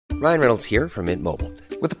Ryan Reynolds here from Mint Mobile.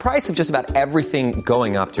 With the price of just about everything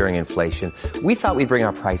going up during inflation, we thought we'd bring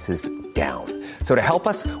our prices down. So to help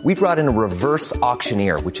us, we brought in a reverse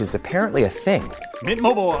auctioneer, which is apparently a thing. Mint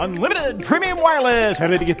Mobile Unlimited Premium Wireless. How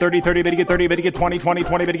to get 30, 30, bit to get 30, bit to get 20, 20,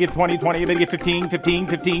 20, bit to get 20, 20, bit to get 15, 15,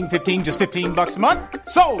 15, 15, just $15 a month?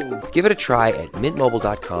 Sold! Give it a try at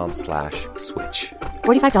mintmobile.com/switch.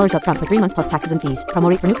 $45 up front for 3 months plus taxes and fees. Promo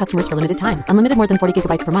rate for new customers for limited time. Unlimited more than 40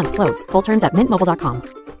 gigabytes per month. Slows full terms at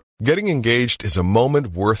mintmobile.com. Getting engaged is a moment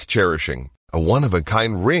worth cherishing. A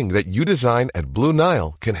one-of-a-kind ring that you design at Blue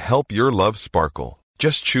Nile can help your love sparkle.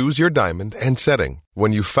 Just choose your diamond and setting.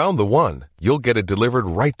 When you've found the one, you'll get it delivered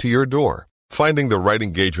right to your door. Finding the right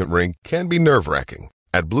engagement ring can be nerve-wracking.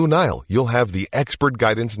 At Blue Nile, you'll have the expert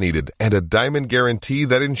guidance needed and a diamond guarantee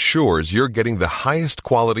that ensures you're getting the highest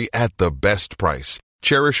quality at the best price.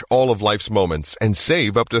 Cherish all of life's moments and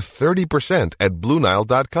save up to 30% at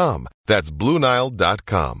BlueNile.com. That's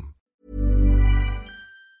BlueNile.com.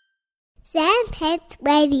 Sandpets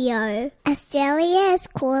Radio, Australia's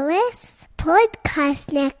coolest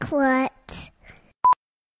podcast network.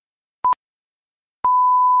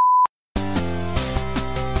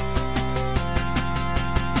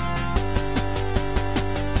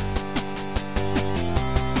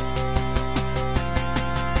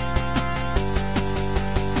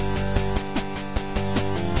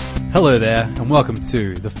 Hello there, and welcome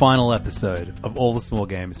to the final episode of All the Small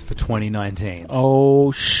Games for 2019.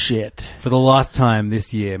 Oh, shit. For the last time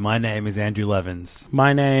this year, my name is Andrew Levins.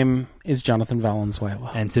 My name is Jonathan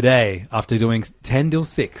Valenzuela. And today, after doing 10 till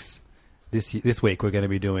 6, this week we're going to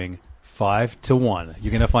be doing 5 to 1.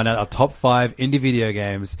 You're going to find out our top 5 indie video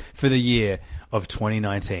games for the year of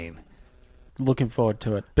 2019. Looking forward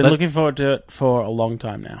to it. Been looking forward to it for a long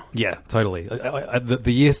time now. Yeah, totally.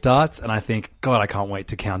 The year starts, and I think, God, I can't wait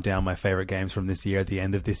to count down my favorite games from this year at the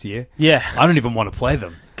end of this year. Yeah. I don't even want to play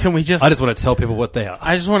them. Can we just... I just want to tell people what they are.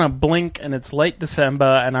 I just want to blink, and it's late December,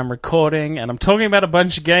 and I'm recording, and I'm talking about a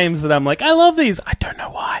bunch of games that I'm like, I love these. I don't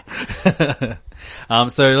know why.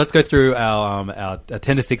 So let's go through our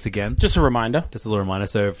 10 to 6 again. Just a reminder. Just a little reminder.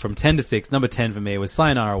 So from 10 to 6, number 10 for me was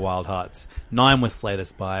Sayonara Wild Hearts. 9 was Slay the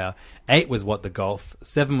Spire. 8 was What the Golf.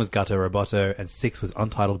 7 was Gato Roboto. And 6 was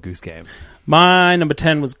Untitled Goose Game. My number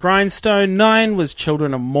 10 was Grindstone. 9 was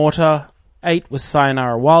Children of Morta. 8 was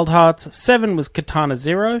Sayonara Wild Hearts. 7 was Katana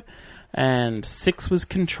Zero. And 6 was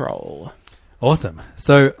Control. Awesome.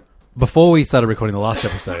 So before we started recording the last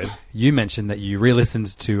episode, you mentioned that you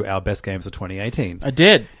re-listened to our best games of 2018. I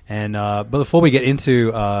did. And but before we get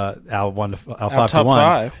into our 5 to 1, top 5.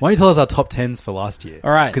 why don't you tell us our top 10s for last year?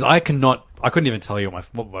 All right. Because I couldn't even tell you what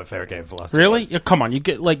my favorite game for last year Really? was. Yeah, come on, you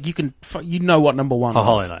know what number 1 was.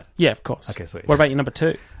 Hollow Knight. Yeah, of course. Okay, sweet. What about your number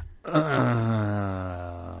 2?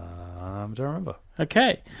 Don't remember.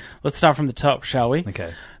 Okay. Let's start from the top, shall we?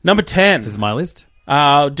 Okay. Number 10. This is my list?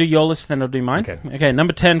 Do your list, then I'll do mine. Okay,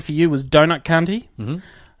 number 10 for you was Donut County.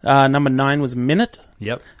 Mm-hmm. Number 9 was Minute.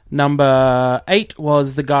 Yep. Number 8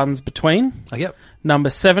 was The Gardens Between. Oh, yep. Number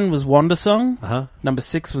 7 was Wonder Song. Uh-huh. Number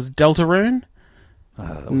 6 was Deltarune.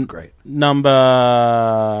 That was great.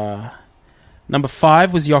 Number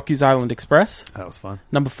 5 was Yoku's Island Express. That was fun.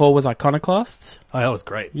 Number 4 was Iconoclasts. Oh, that was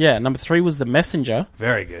great. Yeah, number 3 was The Messenger.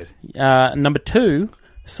 Very good. Number 2,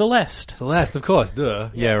 Celeste. Celeste, of course. Duh.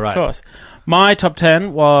 Yeah, right. Of course. My top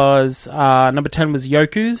 10 was... number 10 was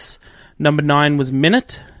Yoku's. Number 9 was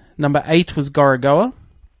Minute. Number 8 was Gorogoa.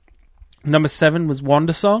 Number 7 was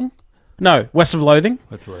Wonder Song. No, West of Loathing.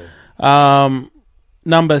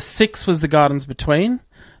 Number 6 was The Gardens Between.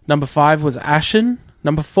 Number 5 was Ashen.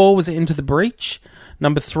 Number 4 was Into the Breach.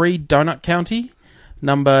 Number 3, Donut County.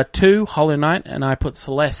 Number 2, Hollow Knight. And I put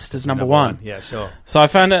Celeste as number 1. Yeah, sure. So I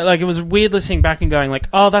found it, it was weird listening back and going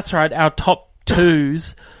oh, that's right, our top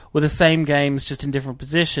 2s were the same games, just in different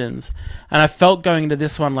positions. And I felt going into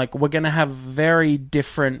this one, we're going to have very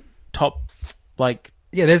different top,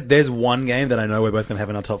 Yeah, there's one game that I know we're both going to have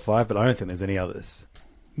in our top 5, but I don't think there's any others.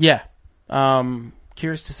 Yeah.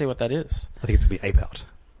 Curious to see what that is. I think it's going to be Ape Out.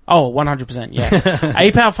 Oh, 100%, yeah.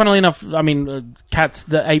 Ape Out, funnily enough, cat's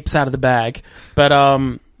the apes out of the bag. But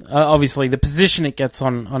obviously, the position it gets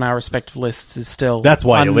on our respective lists is still That's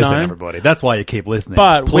why unknown. you listen, everybody. That's why you keep listening.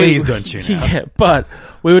 But please don't tune out. Yeah, but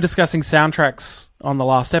we were discussing soundtracks on the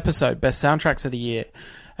last episode, best soundtracks of the year.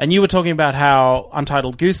 And you were talking about how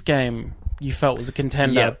Untitled Goose Game you felt was a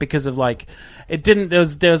contender because of it didn't.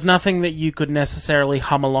 There was nothing that you could necessarily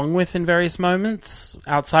hum along with in various moments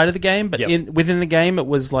outside of the game, but within the game it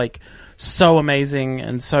was so amazing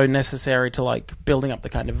and so necessary to building up the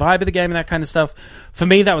kind of vibe of the game and that kind of stuff. For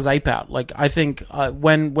me, that was Ape Out. I think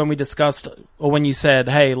when we discussed or when you said,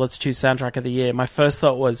 "Hey, let's choose soundtrack of the year," my first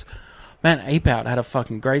thought was, Man, Ape Out had a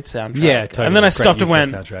fucking great soundtrack. Yeah, totally. And then I Great stopped and use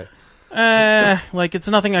of went, soundtrack. like, it's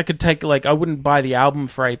nothing I could take. Like, I wouldn't buy the album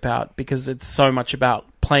for Ape Out because it's so much about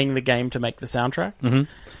playing the game to make the soundtrack. Mm-hmm.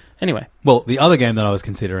 Anyway. Well, the other game that I was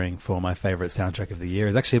considering for my favourite soundtrack of the year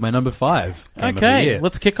is actually my number 5 game of the year.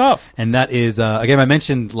 Let's kick off. And that is a game I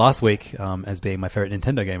mentioned last week as being my favourite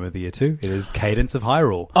Nintendo game of the year too. It is Cadence of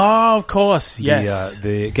Hyrule. Oh, of course, yes.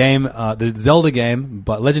 The game, the Zelda game,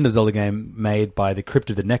 Legend of Zelda game made by the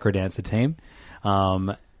Crypt of the Necrodancer team.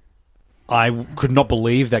 I could not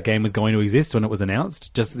believe that game was going to exist when it was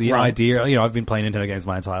announced. Just the idea, I've been playing Nintendo games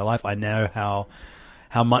my entire life. I know how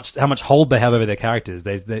much hold they have over their characters.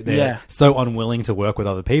 They're so unwilling to work with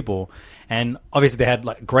other people, and obviously they had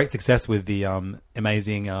like great success with the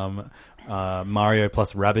amazing Mario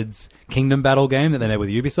plus Rabbids Kingdom Battle game that they made with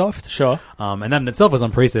Ubisoft. Sure, and that in itself was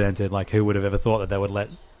unprecedented. Like, who would have ever thought that they would let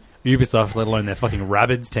Ubisoft, let alone their fucking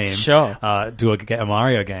Rabbids team, do a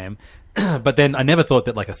Mario game? But then I never thought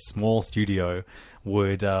that like a small studio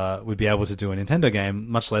would be able to do a Nintendo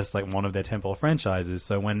game, much less like one of their tentpole franchises.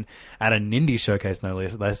 So when at an indie showcase, no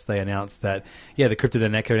less, they announced that the Crypt of the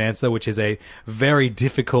Necrodancer, which is a very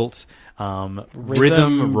difficult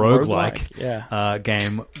rhythm roguelike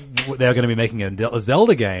game, they're going to be making a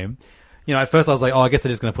Zelda game. At first I was like, I guess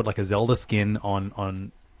they're just going to put like a Zelda skin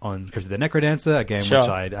on Crypt of the Necrodancer, a game which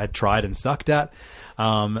I'd tried and sucked at,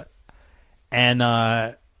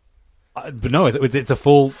 but no, it's a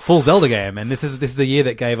full Zelda game, and this is the year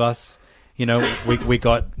that gave us, we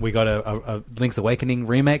got a Link's Awakening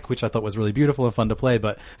remake, which I thought was really beautiful and fun to play.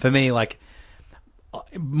 But for me, like,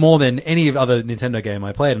 more than any other Nintendo game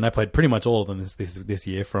I played, and I played pretty much all of them this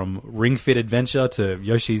year, from Ring Fit Adventure to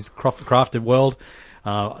Yoshi's Crafted World.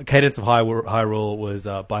 Cadence of Hyrule was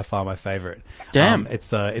by far my favorite. Damn,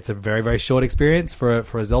 it's a very, very short experience for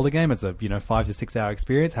a Zelda game. It's a 5 to 6 hour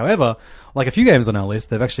experience. However, like a few games on our list,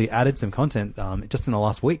 they've actually added some content just in the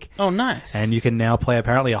last week. Oh, nice! And you can now play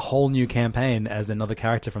apparently a whole new campaign as another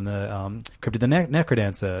character from the Crypt of the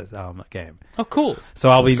Necrodancer game. Oh, cool! So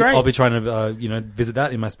I'll be trying to visit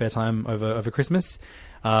that in my spare time over Christmas.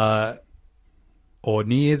 Or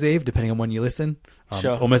New Year's Eve, depending on when you listen.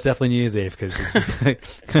 Sure. Almost definitely New Year's Eve, because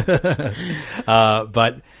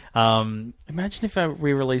imagine if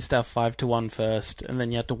we released our 5-1 first, and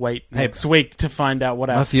then you had to wait next week to find out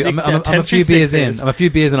what our I'm a few beers in. I'm a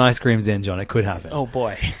few beers and ice creams in, John. It could happen. Oh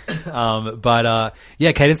boy. Cadence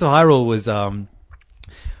of Hyrule was.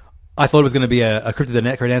 I thought it was going to be a Crypt of the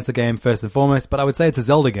Necrodancer game first and foremost, but I would say it's a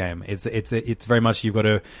Zelda game. It's very much, you've got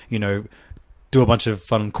to do a bunch of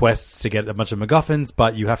fun quests to get a bunch of MacGuffins,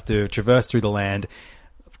 but you have to traverse through the land,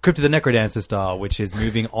 Crypt of the Necrodancer style, which is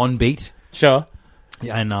moving on beat. Sure.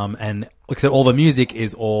 And except all the music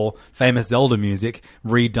is all famous Zelda music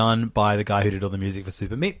redone by the guy who did all the music for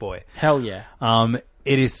Super Meat Boy. Hell yeah.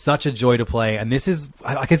 It is such a joy to play, and this is,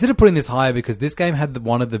 I consider putting this higher because this game had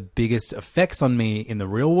one of the biggest effects on me in the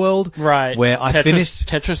real world. Right. Where I finished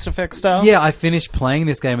Tetris effect style? Yeah, I finished playing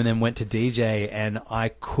this game and then went to DJ, and I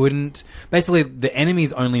couldn't, basically the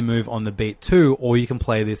enemies only move on the beat too, or you can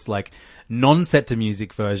play this like non-set to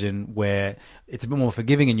music version where it's a bit more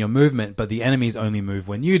forgiving in your movement, but the enemies only move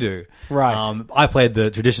when you do. Right. I played the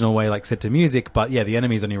traditional way, like set to music, but the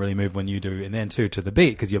enemies only really move when you do, and then too to the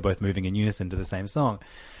beat, because you're both moving in unison to the same song.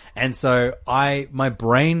 And so my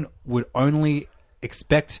brain would only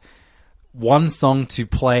expect one song to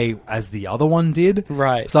play as the other one did.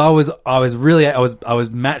 Right. So I was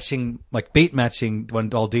matching, like beat matching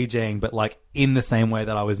while DJing, but like in the same way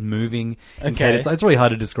that I was moving. Okay. It's really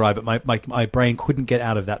hard to describe, but my brain couldn't get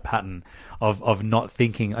out of that pattern of not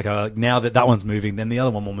thinking, okay, now that one's moving, then the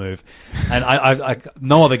other one will move. And I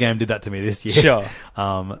no other game did that to me this year. Sure.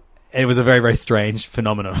 It was a very, very strange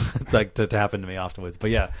phenomenon like to happen to me afterwards.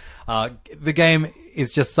 But the game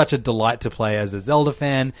is just such a delight to play as a Zelda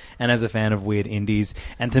fan and as a fan of weird indies.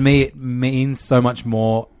 And to me, it means so much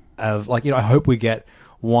more of, like, I hope we get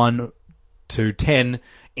 1 to 10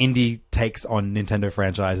 indie takes on Nintendo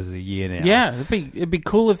franchises a year now. Yeah, it'd be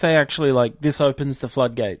cool if they actually, like, this opens the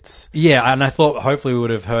floodgates. Yeah, and I thought hopefully we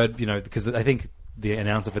would have heard, because I think the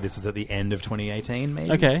announcer for this was at the end of 2018,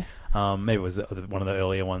 maybe. Okay. Maybe it was one of the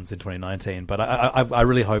earlier ones in 2019. But I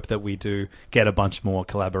really hope that we do get a bunch more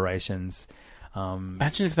collaborations.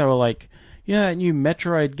 Imagine if they were like, that new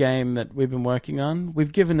Metroid game that we've been working on,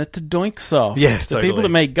 we've given it to Doinksoft. Yeah, the totally. people that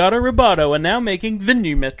made Gato Roboto are now making the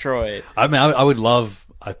new Metroid. I mean, I would love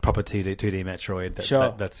a proper 2D Metroid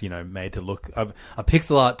that's made to look a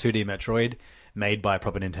pixel art 2D Metroid made by a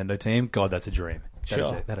proper Nintendo team. God, that's a dream.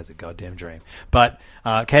 That is a goddamn dream. But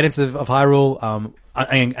Cadence of Hyrule,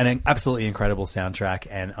 an absolutely incredible soundtrack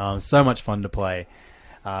and so much fun to play.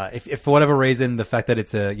 If for whatever reason the fact that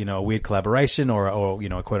it's a a weird collaboration or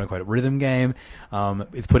a quote unquote rhythm game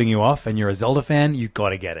is putting you off, and you're a Zelda fan, you got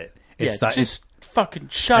to get it. Just fucking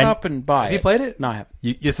shut up and buy it. Have you played it? No, I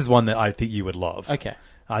haven't. This is one that I think you would love. Okay.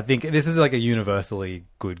 I think this is like a universally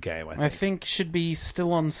good game. I think should be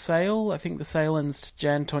still on sale. I think the sale ends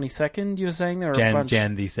Jan 22nd. You were saying there are a bunch.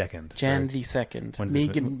 Jan the 2nd. Jan the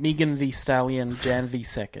 2nd. Megan the Stallion. Jan the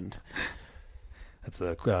 2nd. That's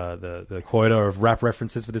the quota of rap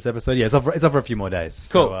references for this episode. Yeah, it's up for a few more days.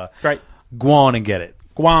 Cool. So, great. Go on and get it.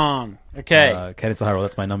 Go on. Okay. Cadence of Hyrule,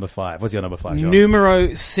 that's my number 5. What's your number 5, John?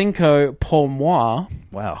 Numero 5 pour moi.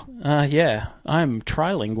 Wow. Yeah, I'm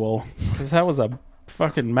trilingual because that was a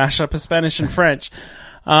fucking mashup of Spanish and French.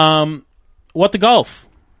 What the Golf?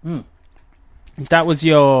 That was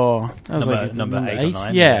your number 8 or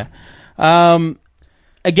 9. Yeah.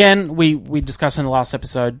 Again, we discussed in the last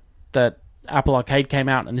episode that Apple Arcade came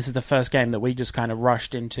out, and this is the first game that we just kind of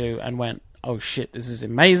rushed into and went, "Oh shit, this is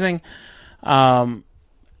amazing." Funnily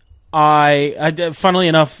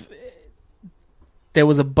enough, there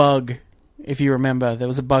was a bug. If you remember, there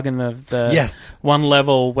was a bug in the one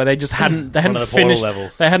level where they just hadn't finished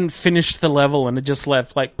levels. They hadn't finished the level, and it just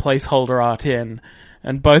left like placeholder art in.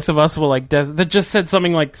 And both of us were like, that just said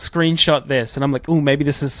something like screenshot this, and I'm like, oh, maybe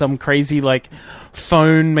this is some crazy like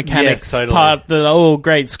phone mechanics part that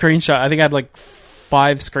great screenshot. I think I had like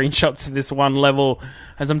 5 screenshots of this one level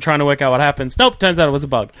as I'm trying to work out what happens. Nope, turns out it was a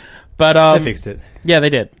bug. But they fixed it. Yeah, they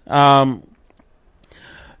did. I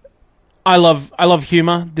love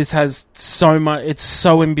humor. This has so much. It's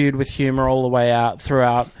so imbued with humor all the way out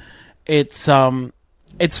throughout. It's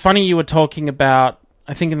funny you were talking about.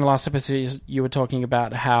 I think in the last episode you were talking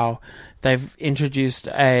about how they've introduced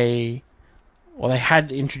they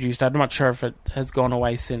had introduced. I'm not sure if it has gone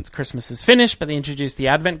away since Christmas is finished, but they introduced the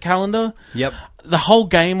Advent calendar. Yep. The whole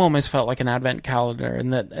game almost felt like an Advent calendar,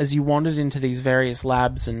 and that as you wandered into these various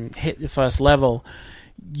labs and hit the first level,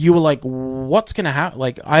 you were like, what's going to happen?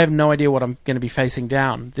 Like, I have no idea what I'm going to be facing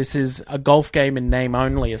down. This is a golf game in name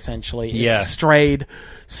only, essentially. Yeah. It's strayed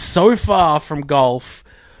so far from golf.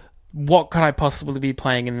 What could I possibly be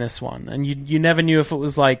playing in this one? And you never knew if it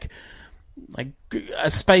was like a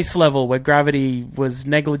space level where gravity was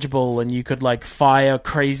negligible and you could like fire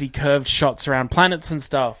crazy curved shots around planets and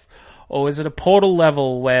stuff. Or is it a portal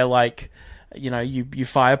level where like, you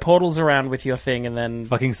fire portals around with your thing and then...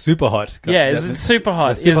 Fucking super hot. Yeah, is it super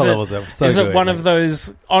hot? The super levels are so Is good, it one of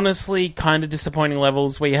those honestly kind of disappointing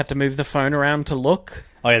levels where you had to move the phone around to look?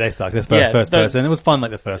 Oh yeah, they sucked. This first person. It was fun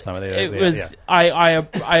like the first time. It was. I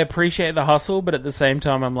appreciate the hustle, but at the same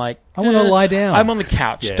time, I'm like, I want to lie down. I'm on the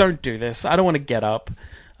couch. Yeah. Don't do this. I don't want to get up.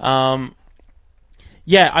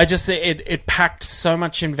 It packed so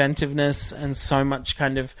much inventiveness and so much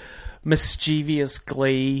kind of mischievous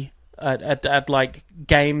glee at like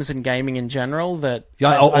games and gaming in general that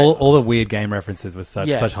all the weird game references were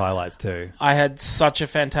such highlights too. I had such a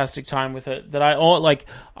fantastic time with it that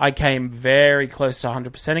I came very close to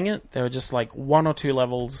 100%ing it. There were just like 1 or 2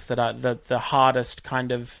 levels that the hardest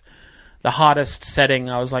setting.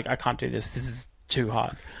 I was like, I can't do this. This is too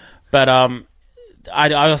hard. But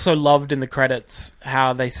I also loved in the credits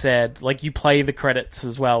how they said like you play the credits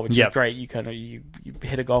as well, which is great. You kind of you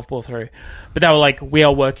hit a golf ball through, but they were like, we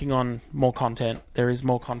are working on more content. There is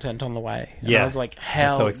more content on the way. And I was like,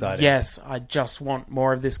 hell, so exciting. Yes, I just want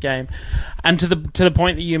more of this game. And to the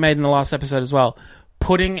point that you made in the last episode as well,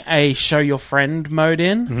 putting a show your friend mode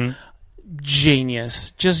in.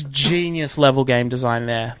 Genius, just genius level game design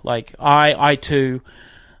there. Like I too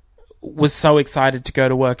was so excited to go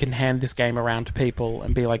to work and hand this game around to people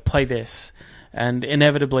and be like, play this. And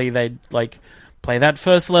inevitably they'd like play that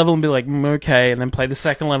first level and be like, okay, and then play the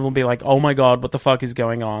second level and be like, oh my god, what the fuck is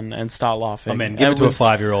going on? And start laughing. Oh man, give it to a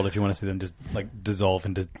 5-year-old if you want to see them just like dissolve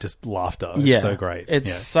into just laughter. It's so great.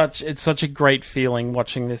 It's such a great feeling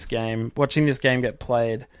watching this game get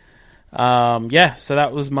played. So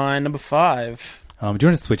that was my number 5. Do you want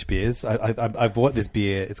to switch beers? I bought this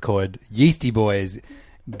beer. It's called Yeasty Boys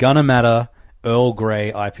Gunna Matter Earl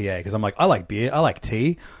Grey IPA because I'm like, I like beer, I like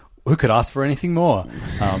tea. Who could ask for anything more?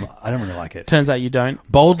 I don't really like it. Turns out you don't.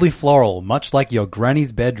 Boldly floral, much like your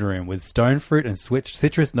granny's bedroom, with stone fruit and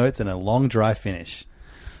citrus notes and a long dry finish.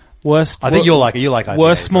 I think you'll like it. You like IPAs,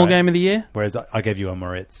 worst small right? game of the year? Whereas I gave you a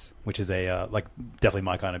Moritz, which is a definitely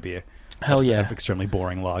my kind of beer. Hell yeah. Extremely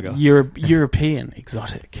boring lager. European,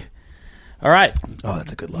 exotic. All right. Oh,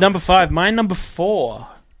 that's a good lager. Number 5. My number 4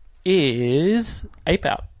 is Ape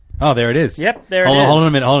Out. Oh, there it is. Yep, there it is. Hold on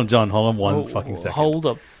a minute. Hold on, John. Hold on one fucking second. Hold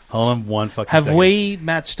up. Hold on one fucking second. Have we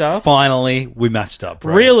matched up? Finally, we matched up.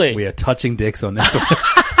 Right? Really? We are touching dicks on this one.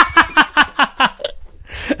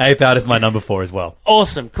 Ape Out is my number 4 as well.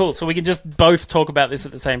 Awesome, cool. So we can just both talk about this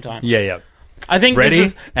at the same time. Yeah. I think Ready?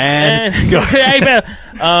 This is, and go. Ape Out.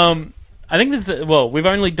 I think this is we've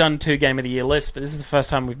only done 2 Game of the Year lists, but this is the first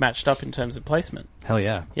time we've matched up in terms of placement. Hell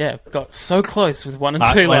yeah. Yeah, got so close with 1 and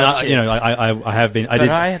 2 last year. I have been.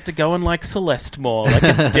 I had to go and like Celeste more, like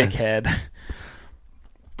a dickhead.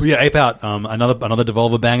 But yeah, Ape Out, another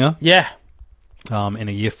Devolver banger. Yeah. In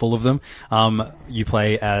a year full of them. You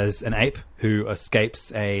play as an ape who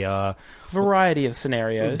escapes a variety of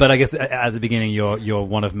scenarios. But I guess at the beginning you're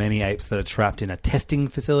one of many apes that are trapped in a testing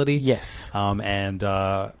facility. Yes.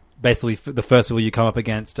 And basically the first people you come up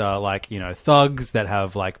against are thugs that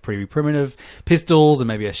have like pretty primitive pistols and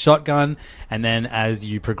maybe a shotgun. And then as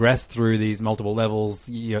you progress through these multiple levels,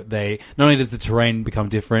 they not only does the terrain become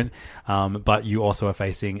different, but you also are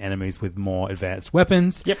facing enemies with more advanced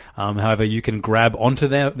weapons. Yep. However, you can grab onto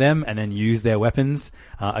them and then use their weapons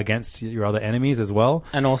against your other enemies as well.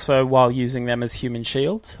 And also while using them as human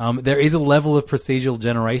shields. There is a level of procedural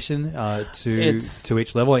generation to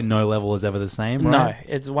each level. Like, no level is ever the same, right? No,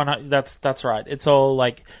 it's one. That's right. It's all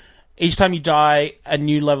like each time you die, a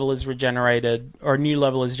new level is regenerated or a new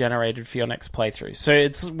level is generated for your next playthrough. So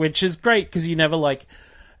which is great because you never like.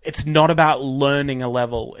 It's not about learning a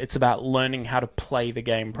level. It's about learning how to play the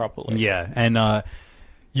game properly. Yeah, and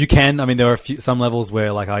you can. I mean, there are some levels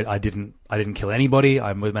where like I didn't kill anybody.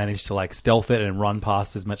 I managed to like stealth it and run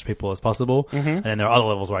past as much people as possible. Mm-hmm. And then there are other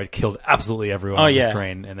levels where I killed absolutely everyone on the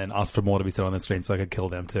screen, and then asked for more to be set on the screen so I could kill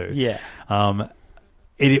them too. Yeah.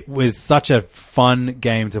 It was such a fun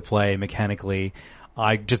game to play mechanically.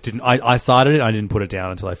 I just didn't. I started it. I didn't put it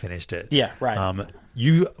down until I finished it. Yeah. Right.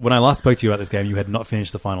 When I last spoke to you about this game, you had not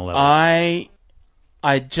finished the final level.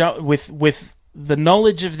 With the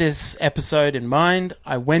knowledge of this episode in mind,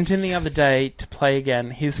 I went in the other day to play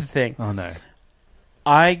again. Here's the thing. Oh no!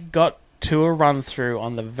 I got to a run through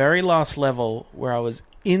on the very last level where I was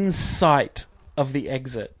in sight of the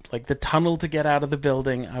exit, like the tunnel to get out of the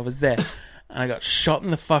building. I was there. And I got shot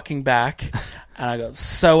in the fucking back, and I got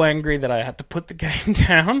so angry that I had to put the game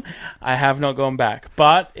down. I have not gone back,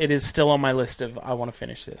 but it is still on my list of I want to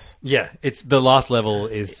finish this. Yeah, it's the last level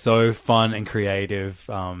is so fun and creative,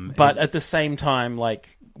 but at the same time,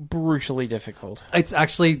 like brutally difficult. It's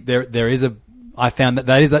actually there is a. I found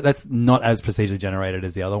that's not as procedurally generated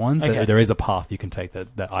as the other ones. Okay. There is a path you can take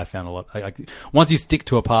that I found a lot. Like, once you stick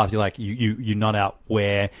to a path, you're like you nut out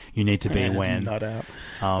where you need to be when. Nut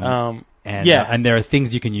out. And there are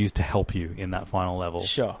things you can use to help you in that final level.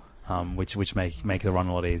 Sure. Which make the run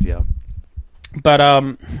a lot easier. But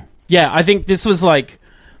I think this was like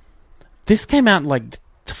this came out like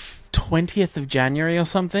 20th of January or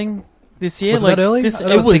something this year. Was like that early? It was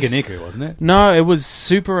Pikuniku, wasn't it? No, it was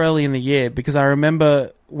super early in the year because I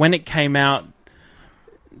remember when it came out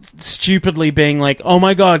stupidly being like, oh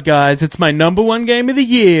my god guys, it's my number 1 game of the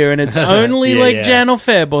year and it's only Jan or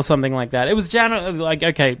Feb or something like that. It was Jan, like,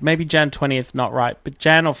 okay, maybe Jan 20th, not right, but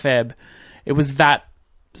Jan or Feb, it was that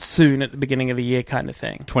soon at the beginning of the year kind of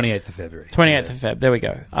thing. 28th of February. 28th of Feb, there we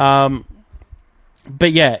go.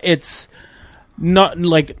 But yeah, it's not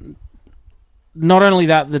like, not only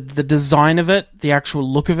that, the design of it, the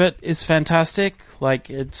actual look of it is fantastic. Like,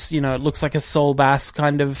 it's, it looks like a Soul Bass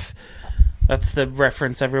kind of. That's the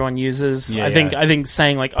reference everyone uses. Yeah, I think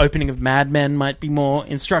saying like opening of Mad Men might be more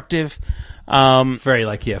instructive. Very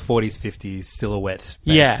 40s, 50s silhouette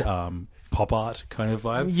based pop art kind of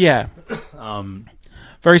vibe. Yeah.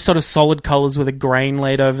 Very sort of solid colours with a grain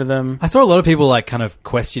laid over them. I saw a lot of people like kind of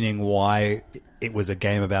questioning why it was a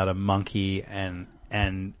game about a monkey and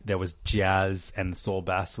there was jazz and Saul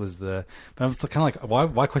Bass was the. But I was kind of like,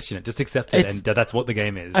 why question it? Just accept it, and that's what the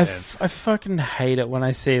game is. I fucking hate it when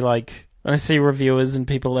I see reviewers and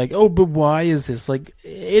people like, oh, but why is this? Like,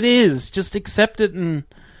 it is. Just accept it and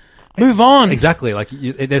move on. Exactly. Like,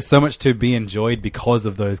 there's so much to be enjoyed because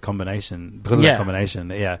of that combination.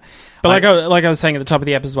 Yeah. But like I was saying at the top of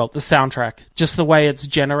the app as well, the soundtrack, just the way it's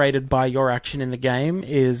generated by your action in the game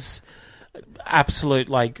is absolute,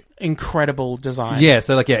 like, incredible design. Yeah,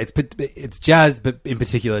 so it's jazz, but in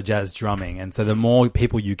particular jazz drumming, and so the more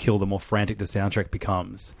people you kill, the more frantic the soundtrack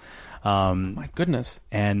becomes. My goodness.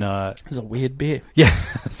 And it's a weird beer. Yeah,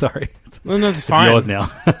 sorry. No, it's fine. It's yours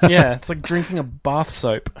now. Yeah, it's like drinking a bath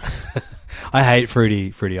soap. I hate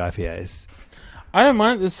fruity IPAs. I don't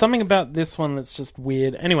mind. There's something about this one that's just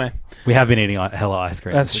weird. Anyway. We have been eating hella ice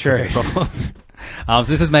cream. That's true. So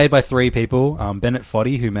this is made by 3 people. Bennett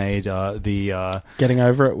Foddy, who made the Getting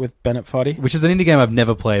Over It with Bennett Foddy, which is an indie game I've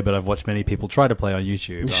never played, but I've watched many people try to play on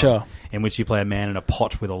YouTube. Sure. In which you play a man in a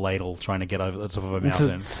pot with a ladle trying to get over the top of a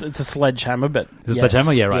mountain. It's a sledgehammer, but is it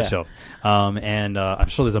sledgehammer? Yeah, right, sure. And I'm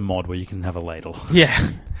sure there's a mod where you can have a ladle. Yeah,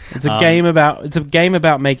 it's a game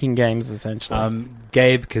about making games essentially.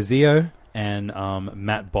 Gabe Kazio and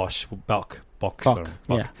Matt Bosch was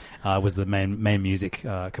the main music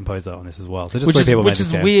composer on this as well. So just which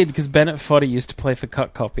is weird because Bennett Foddy used to play for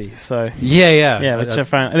Cut Copy. So yeah. Which I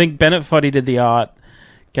found. I think Bennett Foddy did the art,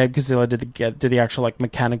 Gabe Kazillo did the actual like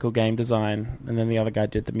mechanical game design, and then the other guy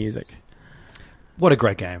did the music. What a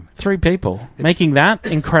great game! 3 people making that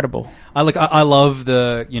incredible. I love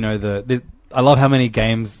I love how many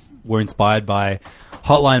games were inspired by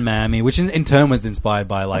Hotline Miami, which in turn was inspired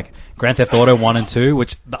by like Grand Theft Auto 1 and 2,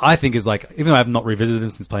 which I think is like, even though I have not revisited them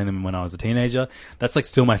since playing them when I was a teenager, that's like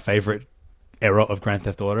still my favorite era of Grand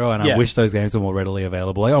Theft Auto, and I wish those games were more readily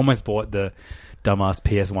available. I almost bought the dumbass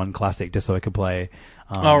PS1 classic just so I could play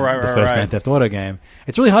the first Grand Theft Auto game.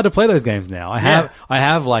 It's really hard to play those games now. I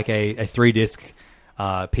have like a 3-disc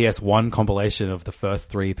PS1 compilation of the first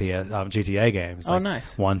 3 GTA games. Like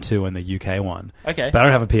nice. 1, 2, and the UK one. Okay. But I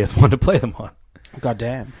don't have a PS1 to play them on. God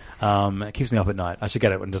damn. It keeps me up at night. I should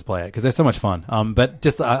get it and just play it because they're so much fun. But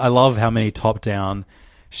just I love how many top-down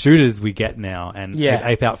shooters we get now, and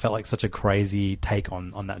Ape Out felt like such a crazy take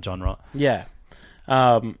on that genre. Yeah.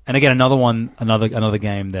 And again, another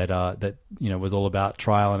game that was all about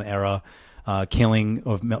trial and error, killing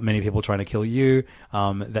of many people trying to kill you.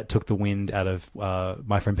 That took the wind out of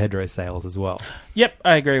My Friend Pedro's sails as well. Yep,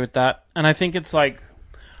 I agree with that, and I think it's like,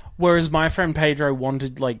 whereas My Friend Pedro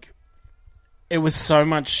wanted like. It was so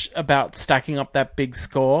much about stacking up that big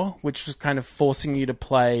score, which was kind of forcing you to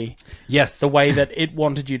play the way that it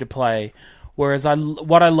wanted you to play. Whereas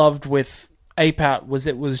what I loved with Ape Out was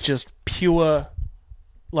it was just pure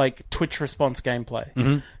like Twitch response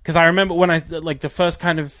gameplay. Because I remember when the first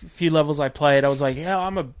kind of few levels I played, I was like, yeah,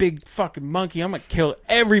 I'm a big fucking monkey. I'm going to kill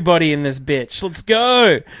everybody in this bitch. Let's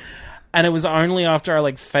go. And it was only after I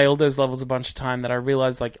like failed those levels a bunch of time that I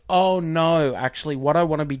realized like, oh no, actually what I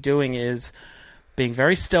want to be doing is being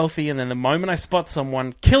very stealthy, and then the moment I spot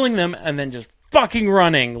someone, killing them, and then just fucking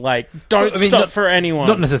running. Like, don't stop for anyone.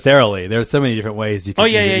 Not necessarily. There are so many different ways you can, do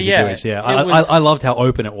it. Yeah. I loved how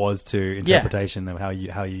open it was to interpretation of how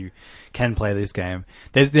you can play this game.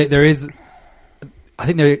 There is, I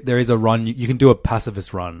think there is a run. You can do a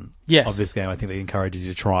pacifist run of this game. I think that encourages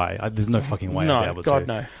you to try. There's no fucking way I'll be able to.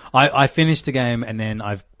 No. I finished the game, and then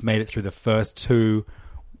I've made it through the first 2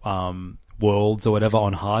 worlds or whatever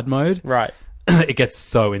on hard mode. Right. It gets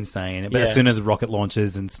so insane. But as soon as rocket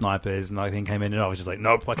launchers and snipers and everything came in, I was just like,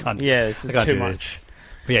 nope, I can't. Yeah, this is too much.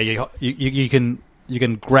 But yeah, you can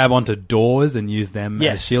grab onto doors and use them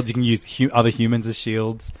as shields. You can use other humans as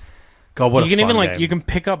shields. God, what you can fun even game. you can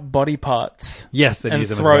pick up body parts. Yes, and use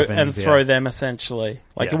them as weapons, throw them essentially.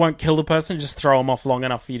 It won't kill the person, just throw them off long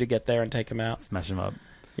enough for you to get there and take them out. Smash them up.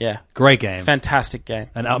 Yeah, great game, fantastic game,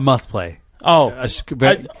 and a must play. Oh,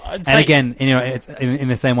 and again, it's in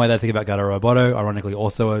the same way that I think about Gato Roboto, ironically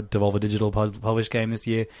also a Devolver Digital published game this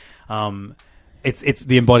year. It's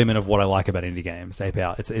the embodiment of what I like about indie games. Ape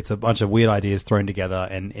Out. It's a bunch of weird ideas thrown together,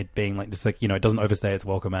 and it being like just like it doesn't overstay its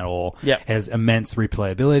welcome at all. Yeah, it has immense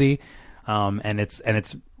replayability, and it's a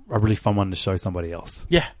really fun one to show somebody else.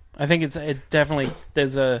 Yeah, I think it's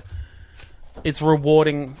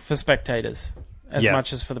rewarding for spectators as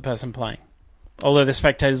much as for the person playing. Although the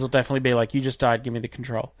spectators will definitely be like, "You just died. Give me the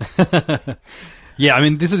control." Yeah, I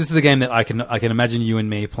mean, this is a game that I can imagine you and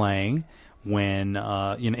me playing when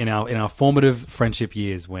in our formative friendship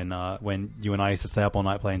years when you and I used to stay up all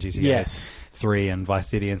night playing GTA 3 and Vice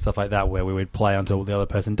City and stuff like that, where we would play until the other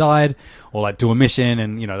person died or like do a mission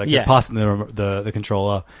and just passing the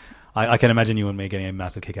controller. I can imagine you and me getting a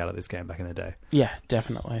massive kick out of this game back in the day. Yeah,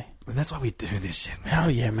 definitely. And that's why we do this shit, man. Hell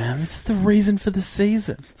yeah, man. This is the reason for the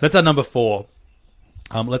season. So that's our number 4.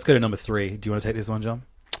 Let's go to number 3. Do you want to take this one, John?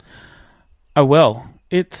 Oh, well.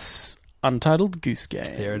 It's Untitled Goose Game.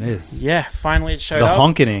 There it is. Yeah, finally it showed up.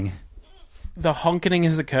 The honkening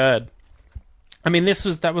has occurred. I mean,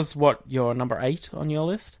 that was what, your number 8 on your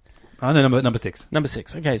list? Oh, no, number 6. Number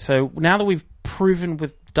 6. Okay, so now that we've proven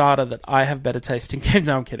with data that I have better taste in games...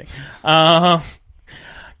 No, I'm kidding.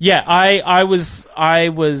 Yeah, I was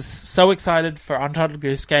so excited for Untitled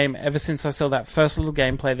Goose Game ever since I saw that first little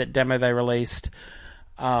gameplay, that demo they released.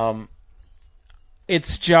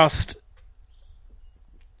 It's just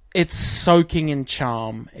it's soaking in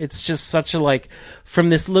charm. It's just such a, like, from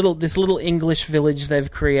this little English village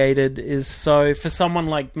they've created is so, for someone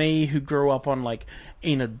like me who grew up on, like,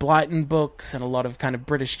 Enid Blyton books and a lot of kind of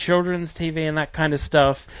British children's TV and that kind of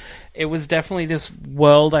stuff, it was definitely this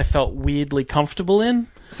world I felt weirdly comfortable in.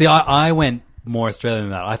 See, I went more Australian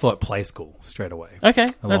than that. I thought Play School straight away. Okay,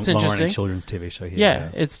 that's interesting. Long-running children's TV show here. Yeah,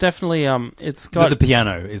 it's definitely it's got the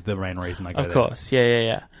piano is the main reason I go there. Of course, yeah.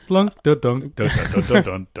 Yeah.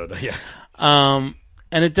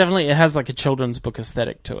 And it has like a children's book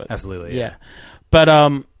aesthetic to it. Absolutely, yeah. But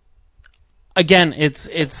again,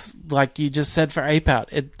 it's like you just said for Ape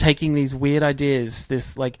Out, taking these weird ideas,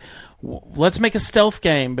 this like, let's make a stealth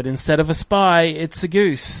game, but instead of a spy, it's a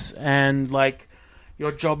goose, and like,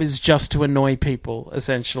 your job is just to annoy people,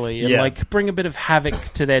 essentially, and like bring a bit of havoc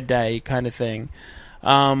to their day, kind of thing.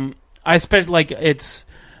 I expect like it's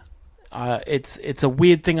a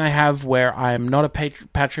weird thing I have where I am not a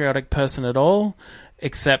patriotic person at all,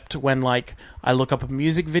 except when like I look up a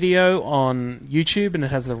music video on YouTube and it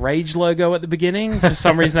has the Rage logo at the beginning. For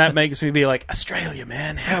some reason, that makes me be like, Australia,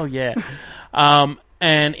 man, hell yeah. And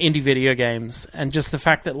indie video games, and just the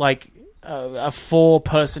fact that like a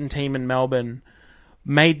 4-person team in Melbourne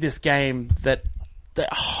made this game that the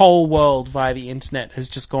whole world via the internet has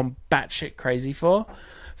just gone batshit crazy for.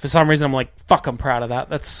 For some reason, I'm like, fuck, I'm proud of that.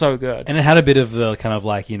 That's so good. And it had a bit of the kind of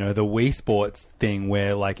like, the Wii Sports thing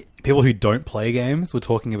where like people who don't play games were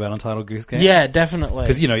talking about Untitled Goose Game. Yeah, definitely.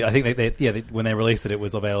 Because, I think they when they released it, it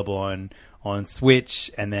was available on Switch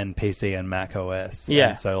and then PC and Mac OS. Yeah.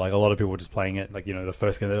 And so like a lot of people were just playing it, like, the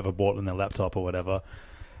first game they ever bought on their laptop or whatever.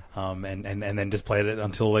 And then just played it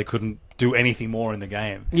until they couldn't do anything more in the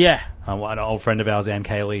game. Yeah. An old friend of ours, Anne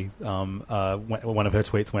Cayley, one of her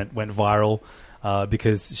tweets went viral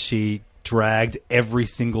because she dragged every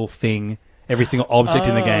single object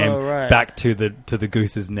in the game back to the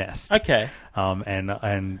goose's nest. Okay.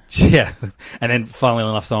 And yeah, and then funnily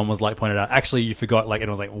enough, someone was like pointed out, actually, you forgot like it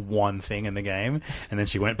was like one thing in the game, and then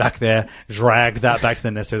she went back there, dragged that back to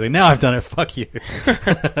the nest. So like, now I've done it. Fuck you.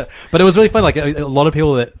 But it was really fun. Like a lot of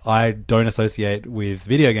people that I don't associate with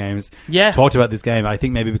video games, talked about this game. I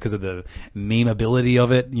think maybe because of the memeability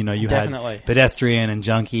of it. You Definitely. had Pedestrian and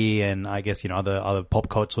Junkie, and I guess other pop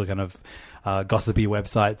culture kind of gossipy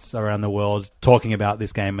websites around the world talking about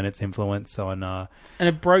this game and its influence on. And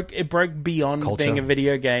it broke beyond culture. Being a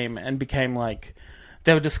video game and became like,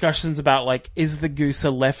 there were discussions about like, is the goose a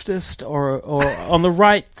leftist or on the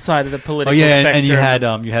right side of the political spectrum? And you had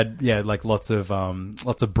like lots of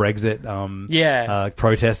Brexit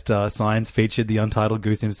protest signs featured the Untitled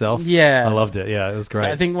Goose himself. Yeah, I loved it. Yeah, it was great.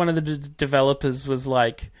 I think one of the developers was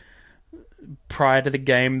like, prior to the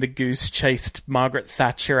game, the goose chased Margaret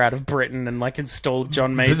Thatcher out of Britain and like installed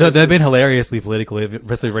John Major. They've been hilariously political,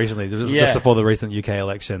 especially recently. Just before the recent UK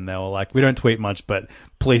election, they were like, "We don't tweet much, but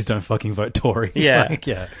please don't fucking vote Tory." Yeah,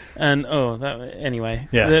 yeah. And anyway,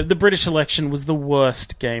 the British election was the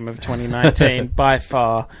worst game of 2019 by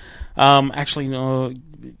far. Actually, no,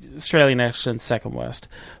 Australian election second worst.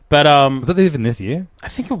 But was that even this year? I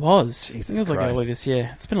think it was. Jesus I think it was like Christ. early this year.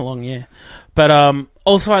 It's been a long year. But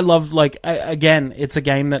also, I love like again, it's a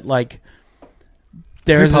game that like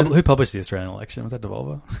who published the Australian election? Was that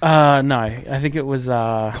Devolver? No, I think it was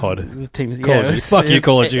COD. The team. Call of Duty. Fuck you,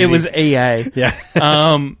 Call of Duty. It was EA. Yeah.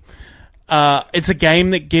 It's a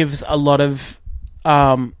game that gives a lot of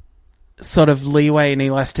sort of leeway and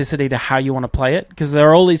elasticity to how you want to play it, because there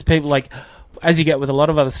are all these people, like as you get with a lot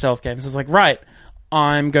of other stealth games, it's like, right,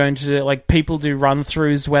 I'm going to, like, people do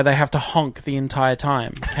run-throughs where they have to honk the entire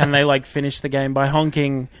time. Can they, like, finish the game by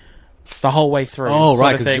honking the whole way through? Oh,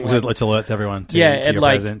 right, because it alerts everyone to your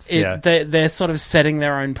presence. They're sort of setting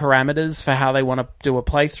their own parameters for how they want to do a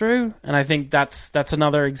playthrough, and I think that's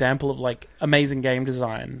another example of, like, amazing game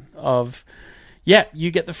design of... Yeah, you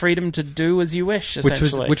get the freedom to do as you wish,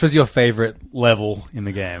 essentially. Which was your favourite level in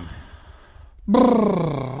the game?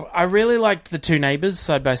 I really liked the two neighbours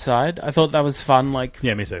side by side. I thought that was fun, like...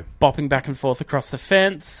 Yeah, me too. Bopping back and forth across the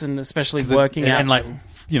fence, and especially working out... And, like,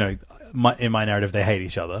 in my narrative, they hate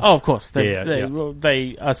each other. Oh, of course. They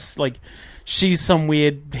are, like... She's some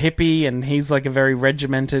weird hippie, and he's, like, a very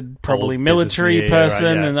regimented, probably military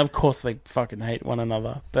person, and of course they fucking hate one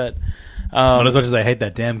another. But... not as much as they hate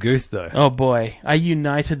that damn goose, though. Oh, boy. I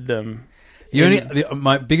united them.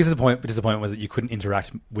 My biggest disappointment was that you couldn't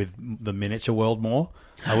interact with the miniature world more.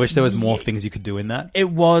 I wish there was more things you could do in that. It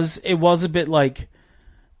was a bit like...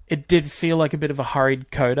 It did feel like a bit of a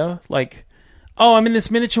hurried coda. Like, oh, I'm in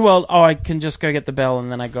this miniature world. Oh, I can just go get the bell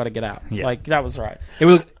and then I got to get out. Yeah. Like, that was right. It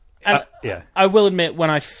will... yeah. I will admit, when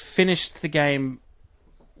I finished the game...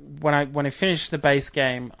 When I finished the base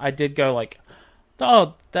game, I did go like...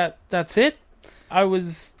 oh, that's it. I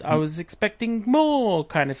was expecting more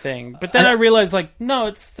kind of thing, but then I realized like no,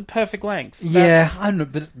 it's the perfect length. Yeah, I know,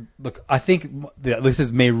 but look, I think this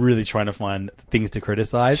is me really trying to find things to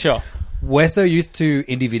criticize. Sure. We're so used to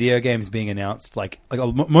indie video games being announced, like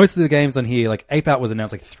most of the games on here, like Ape Out was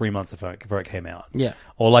announced like 3 months before it came out. Yeah.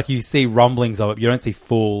 Or like you see rumblings of it, you don't see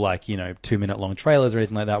full 2-minute long trailers or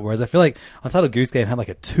anything like that. Whereas I feel like Untitled Goose Game had like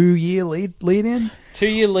a 2-year lead in.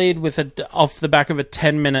 2-year lead with off the back of a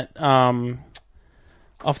 10-minute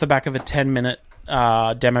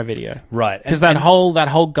demo video, right? Because that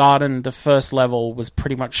whole garden, the first level, was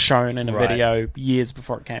pretty much shown in a video years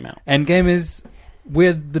before it came out. And gamers,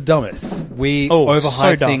 we're the dumbest. We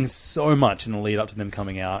overhype things so much in the lead up to them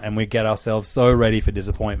coming out, and we get ourselves so ready for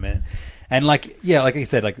disappointment. And like I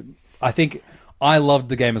said, I think I loved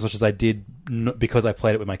the game as much as I did because I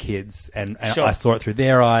played it with my kids, and I saw it through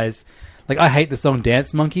their eyes. Like, I hate the song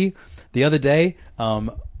Dance Monkey. The other day,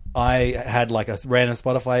 I had like a random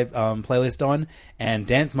Spotify playlist on, and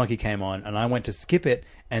Dance Monkey came on, and I went to skip it,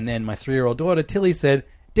 and then my 3-year-old daughter Tilly said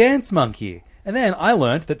Dance Monkey, and then I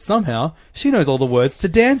learned that somehow she knows all the words to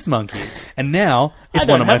Dance Monkey, and now it's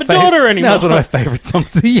one of my favorite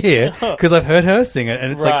songs of the year because I've heard her sing it,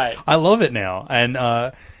 and it's like I love it now, and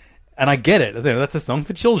I get it. That's a song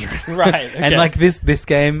for children, right? Okay. And like this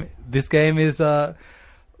game is this game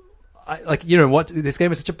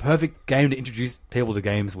is such a perfect game to introduce people to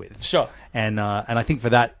games with. Sure. And I think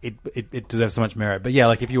for that it deserves so much merit. But yeah,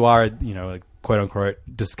 like if you are a quote unquote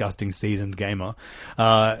disgusting seasoned gamer,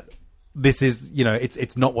 this is,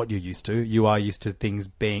 it's not what you're used to. You are used to things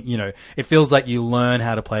being, it feels like you learn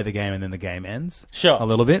how to play the game and then the game ends. Sure. A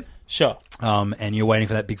little bit. Sure. And you're waiting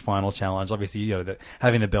for that big final challenge. Obviously,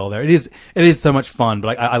 having the bell there. It is so much fun,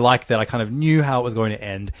 but I like that I kind of knew how it was going to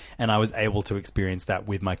end, and I was able to experience that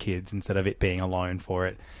with my kids instead of it being alone for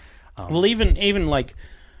it. Well, even like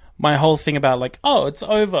my whole thing about like, oh, it's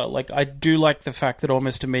over. Like, I do like the fact that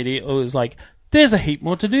almost immediately it was like, there's a heap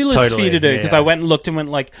more to-do list for you to do. Because I went and looked and went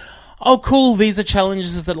like, oh, cool, these are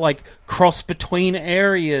challenges that, like, cross between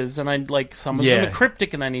areas, and I, like, some of them are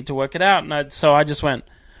cryptic, and I need to work it out, and so I just went,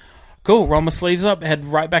 cool, roll my sleeves up, head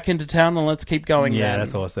right back into town, and let's keep going. Yeah,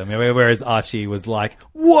 that's awesome. Whereas Archie was like,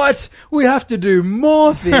 what? We have to do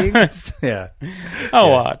more things. Yeah.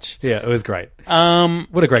 Arch. Yeah, it was great.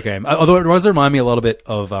 What a great game. Although it does remind me a little bit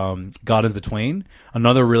of Gardens Between,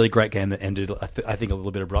 another really great game that ended, I think, a little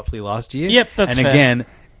bit abruptly last year. Yep, that's fair. And again,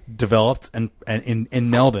 developed and in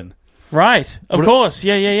Melbourne. Right, of course,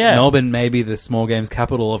 yeah. Melbourne may be the small games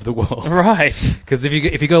capital of the world. Right. Because if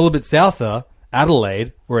you go a little bit souther,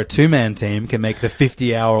 Adelaide, where a 2-man team can make the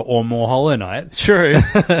 50-hour or more Hollow Knight. True.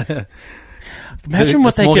 Imagine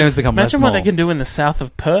what they can do in the south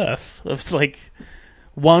of Perth. It's like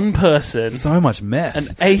one person. So much meth.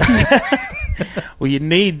 And 80. Well, you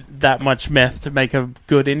need that much meth to make a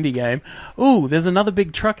good indie game. Ooh, there's another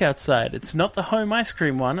big truck outside. It's not the home ice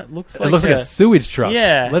cream one. It looks like a sewage truck.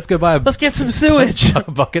 Yeah. Let's get some sewage.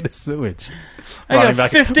 A bucket of sewage. Running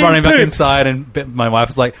back inside, and my wife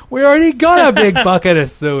was like, "We already got a big bucket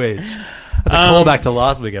of sewage." That's a callback to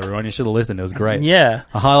last week, everyone. You should have listened. It was great. Yeah.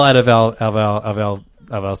 A highlight of our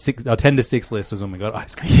 10 to 6 list was when we got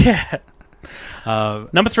ice cream. Yeah.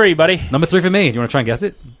 Number 3, buddy. Number 3 for me. Do you want to try and guess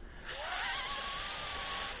it?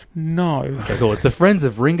 No. Okay, cool. It's the Friends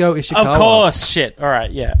of Ringo Ishikawa. Of course. Shit. All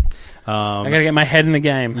right. Yeah. I gotta get my head in the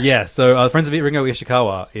game. Yeah. So, Friends of Ringo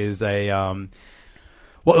Ishikawa is a.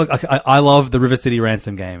 Well, look, I love the River City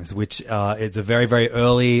Ransom games, which it's a very, very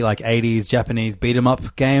early, like 80s Japanese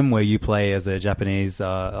beat-em-up game where you play as a Japanese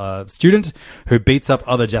student who beats up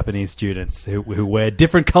other Japanese students who wear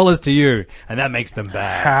different colors to you, and that makes them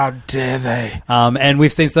bad. How dare they? And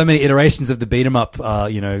we've seen so many iterations of the beat-em-up,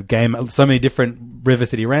 game, so many different River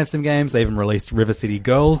City Ransom games. They even released River City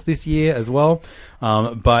Girls this year as well.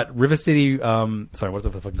 But River City, Friends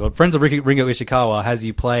of Ringo Ishikawa has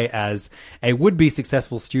you play as a would-be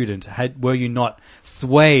successful student. Were you not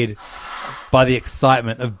swayed by the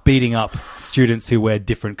excitement of beating up students who wear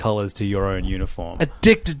different colors to your own uniform?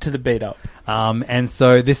 Addicted to the beat-up. And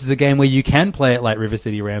so this is a game where you can play it like River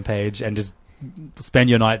City Rampage and just spend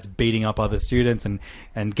your nights beating up other students and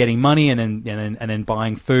getting money and then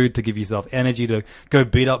buying food to give yourself energy to go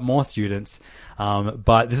beat up more students.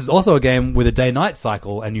 But this is also a game with a day-night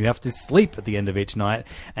cycle, and you have to sleep at the end of each night.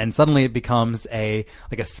 And suddenly it becomes a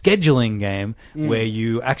scheduling game where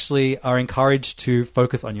you actually are encouraged to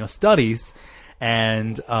focus on your studies.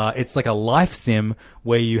 And it's like a life sim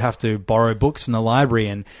where you have to borrow books from the library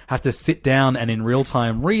and have to sit down and in real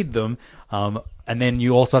time read them. And then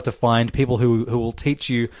you also have to find people who will teach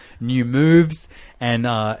you new moves and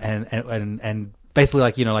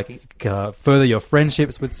basically further your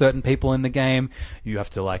friendships with certain people in the game. You have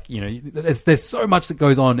to there's so much that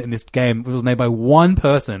goes on in this game. It was made by one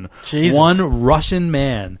person, Jesus. one Russian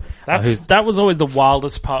man. That was always the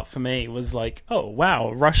wildest part for me. Was like, oh wow,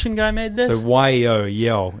 a Russian guy made this. So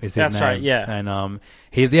Yeo is his name. That's right, yeah. And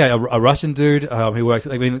he's a Russian dude who works.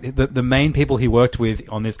 I mean, the main people he worked with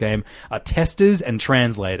on this game are testers and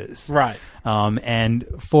translators. Right. And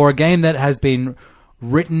for a game that has been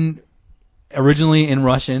written originally in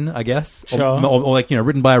Russian, I guess, sure. or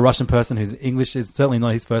written by a Russian person whose English is certainly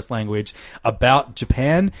not his first language, about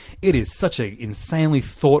Japan, it is such an insanely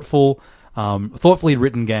thoughtfully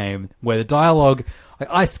written game where the dialogue.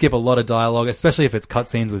 I skip a lot of dialogue, especially if it's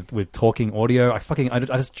cutscenes with talking audio.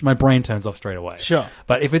 My brain turns off straight away. Sure.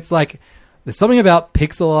 But if it's there's something about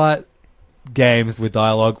pixel art games with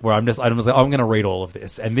dialogue where I'm going to read all of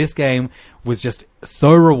this, and this game was just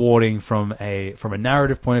so rewarding from a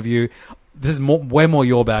narrative point of view. This is way more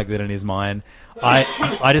your bag than it is mine.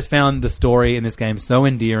 I just found the story in this game so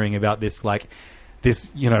endearing about this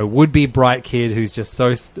would-be bright kid who's just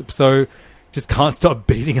so just can't stop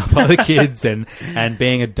beating up other kids and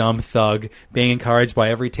being a dumb thug, being encouraged by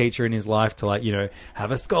every teacher in his life to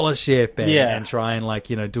have a scholarship and try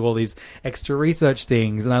and do all these extra research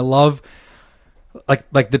things. And I love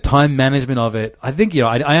the time management of it. I think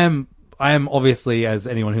I am obviously, as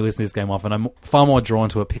anyone who listens to this game often, I'm far more drawn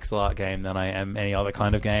to a pixel art game than I am any other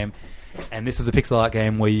kind of game. And this is a pixel art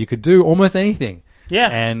game where you could do almost anything.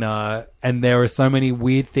 Yeah. And there are so many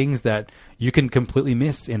weird things that you can completely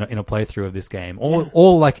miss in a playthrough of this game. Or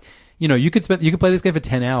you could play this game for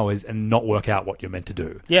 10 hours and not work out what you're meant to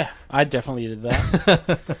do. Yeah, I definitely did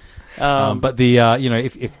that. But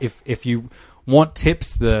if you want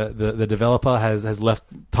tips, the developer has left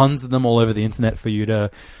tons of them all over the internet for you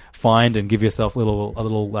to find and give yourself a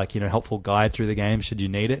little helpful guide through the game should you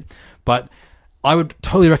need it. But I would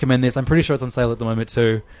totally recommend this. I'm pretty sure it's on sale at the moment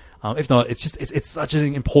too. If not, it's such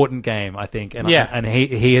an important game, I think, and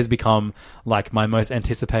he has become my most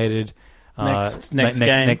anticipated next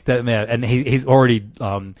game. And he's already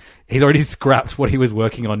scrapped what he was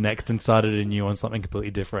working on next and started anew on something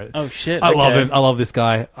completely different. Oh shit! I love him. I love this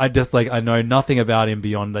guy. I know nothing about him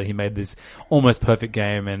beyond that he made this almost perfect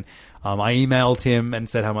game, and I emailed him and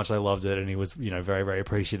said how much I loved it, and he was very, very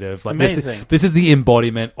appreciative. Amazing. This is the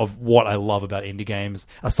embodiment of what I love about indie games.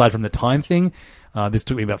 Aside from the time thing, this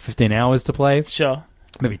took me about 15 hours to play. Sure.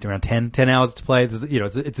 Maybe around 10 hours to play.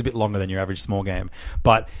 It's a bit longer than your average small game,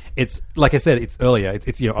 but it's like I said, it's earlier.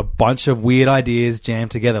 It's a bunch of weird ideas jammed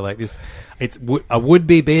together like this. It's a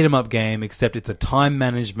would-be beat 'em up game, except it's a time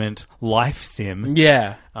management life sim.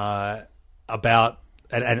 Yeah. About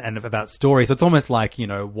story. So it's almost like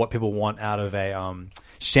what people want out of a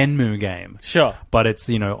Shenmue game. Sure. But it's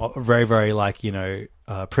very, very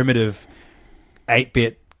primitive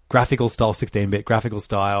 8-bit graphical style, 16-bit graphical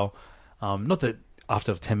style. Not that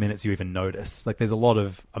after 10 minutes you even notice. There's a lot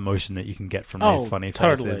of emotion that you can get from these funny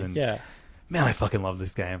faces. Totally, and yeah. Man, I fucking love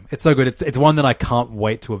this game. It's so good. It's one that I can't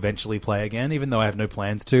wait to eventually play again, even though I have no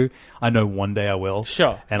plans to. I know one day I will.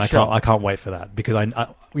 Sure. And I can't wait for that because I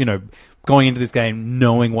going into this game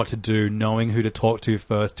knowing what to do, knowing who to talk to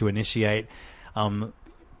first to initiate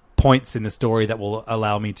points in the story that will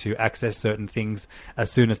allow me to access certain things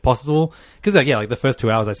as soon as possible. Because the first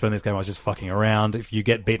 2 hours I spent in this game, I was just fucking around. If you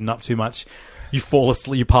get beaten up too much, you fall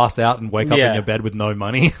asleep, you pass out and wake up in your bed with no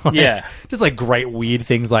money. Just great weird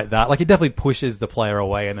things like that. It definitely pushes the player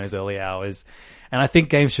away in those early hours. And I think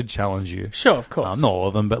games should challenge you. Sure, of course. Not all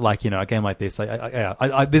of them, but a game like this,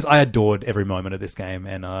 I adored every moment of this game,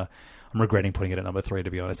 and I'm regretting putting it at number 3,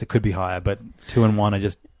 to be honest. It could be higher, but 2 and 1 are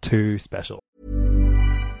just too special.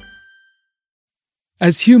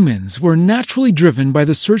 As humans, we're naturally driven by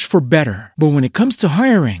the search for better. But when it comes to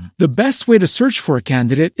hiring, the best way to search for a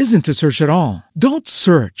candidate isn't to search at all. Don't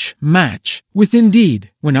search, match with Indeed.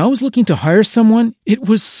 When I was looking to hire someone, it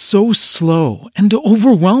was so slow and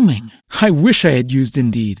overwhelming. I wish I had used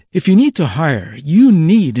Indeed. If you need to hire, you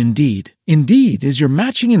need Indeed. Indeed is your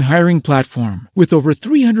matching and hiring platform with over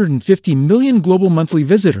 350 million global monthly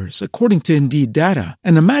visitors, according to Indeed data,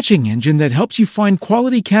 and a matching engine that helps you find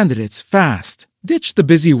quality candidates fast. Ditch the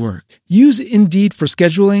busy work. Use Indeed for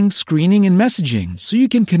scheduling, screening, and messaging so you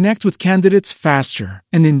can connect with candidates faster.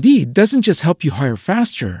 And Indeed doesn't just help you hire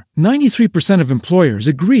faster. 93% of employers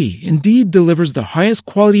agree Indeed delivers the highest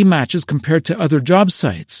quality matches compared to other job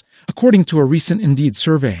sites, according to a recent Indeed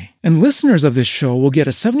survey. And listeners of this show will get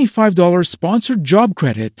a $75 sponsored job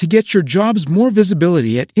credit to get your jobs more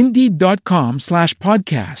visibility at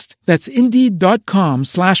Indeed.com/podcast. That's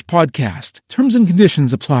Indeed.com/podcast. Terms and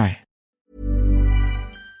conditions apply.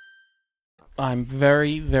 I'm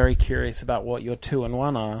very, very curious about what your 2 and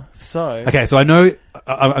 1 are. So okay, so I know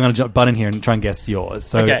I'm going to butt in here and try and guess yours.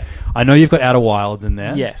 So okay. I know you've got Outer Wilds in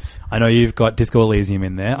there. Yes. I know you've got Disco Elysium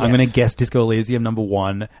in there. Yes. I'm going to guess Disco Elysium number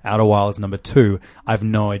 1, Outer Wilds number 2. I have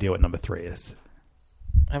no idea what number 3 is.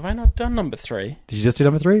 Have I not done number 3? Did you just do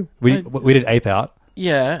number 3? We did Ape Out.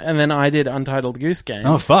 Yeah, and then I did Untitled Goose Game.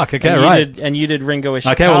 Oh fuck! Okay, and right. And you did Ringo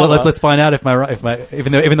Ishikawa. Okay, well let's find out if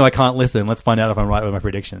even though I can't listen, let's find out if I'm right with my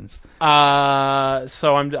predictions. So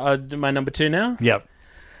I'm my number 2 now. Yep.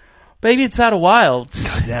 Baby, it's Outer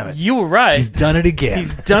Wilds. God damn it! You were right. He's done it again.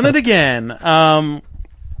 He's done it again. Outer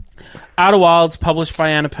Wilds, published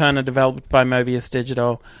by Annapurna, developed by Mobius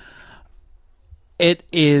Digital. It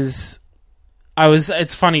is.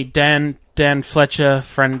 It's funny. Dan Fletcher,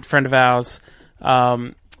 friend of ours.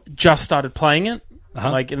 Just started playing it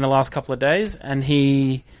like in the last couple of days, and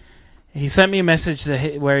he sent me a message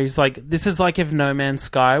where he's like, "This is like if No Man's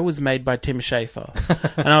Sky was made by Tim Schafer,"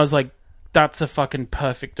 and I was like, "That's a fucking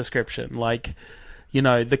perfect description." Like, you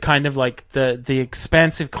know, the kind of like the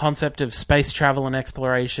expansive concept of space travel and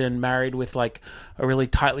exploration, married with like a really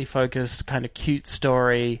tightly focused kind of cute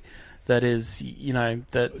story. That is, you know,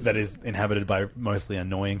 that is inhabited by mostly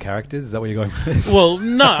annoying characters. Is that what you're going with? Well,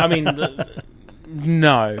 no, I mean,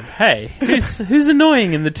 no. Hey, who's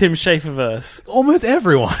annoying in the Tim Schafer verse? Almost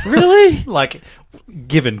everyone. Really? Like,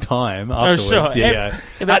 given time afterwards. Oh, sure. Yeah.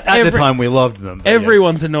 At the time, we loved them.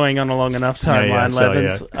 Everyone's annoying on a long enough timeline,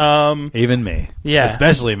 Levins. Yeah. Even me. Yeah.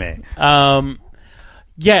 Especially me.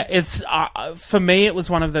 Yeah, it's for me, it was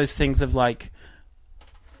one of those things of like.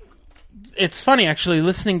 It's funny, actually,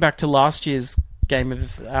 listening back to last year's game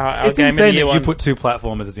of our it's game insane of the year that you one. put 2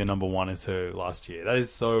 platformers as your number 1 and 2 last year. That is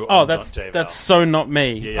so. That's so not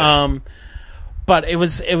me. Yeah. But it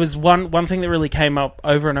was one thing that really came up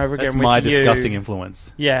over and over again. That's with my you. disgusting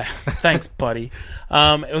influence. Yeah, thanks, buddy.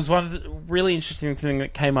 It was one of the really interesting thing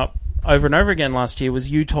that came up over and over again last year was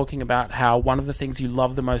you talking about how one of the things you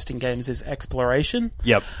love the most in games is exploration.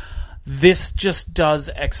 Yep. This just does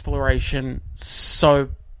exploration so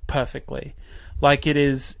perfectly. Like it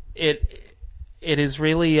is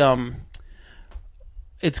really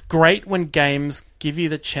it's great when games give you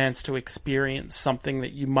the chance to experience something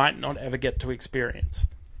that you might not ever get to experience.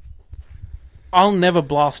 I'll never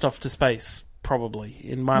blast off to space probably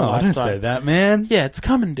in my lifetime. Don't say that, man. Yeah, it's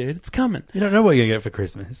coming, dude. It's coming. You don't know what you're going to get for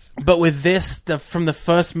Christmas. But with this, from the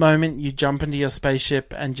first moment you jump into your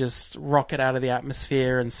spaceship and just rocket out of the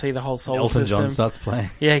atmosphere and see the whole solar system. Elton John starts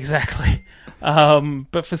playing. Yeah, exactly.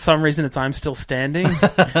 But for some reason, it's I'm Still Standing.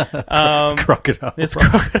 It's Crocodile. It's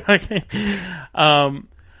Crocodile.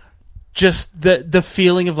 Just the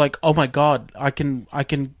feeling of like, oh my god, I can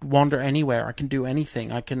wander anywhere. I can do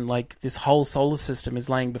anything. I can like this whole solar system is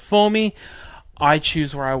laying before me. I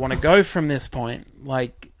choose where I want to go from this point.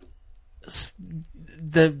 Like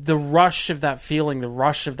the rush of that feeling, the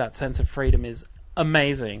rush of that sense of freedom is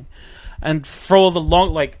amazing. And for the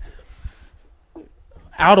long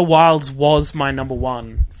Outer Wilds was my number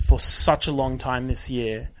 1 for such a long time this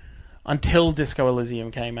year. Until Disco Elysium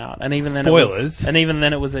came out, and even then,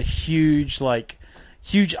 it was a huge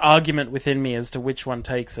argument within me as to which one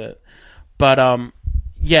takes it. But Outer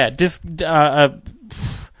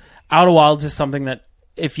Wilds is something that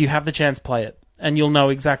if you have the chance, play it, and you'll know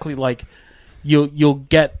exactly you'll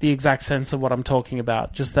get the exact sense of what I'm talking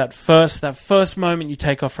about. Just that first moment you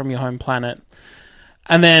take off from your home planet,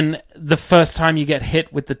 and then the first time you get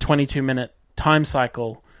hit with the 22-minute time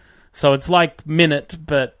cycle. So it's like minute,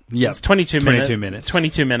 but it's 22 minutes.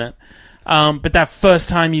 22 minute. But that first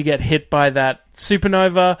time you get hit by that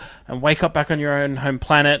supernova and wake up back on your own home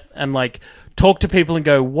planet and like talk to people and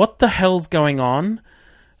go, what the hell's going on?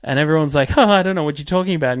 And everyone's like, oh, I don't know what you're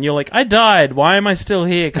talking about. And you're like, I died. Why am I still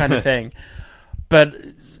here? Kind of thing. But,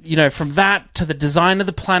 you know, from that to the design of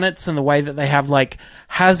the planets and the way that they have like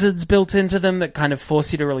hazards built into them that kind of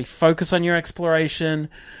force you to really focus on your exploration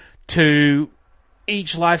to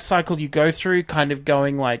each life cycle you go through kind of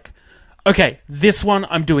going like, okay, this one,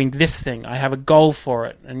 I'm doing this thing. I have a goal for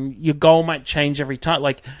it. And your goal might change every time.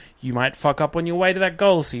 Like, you might fuck up on your way to that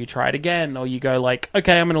goal, so you try it again. Or you go like,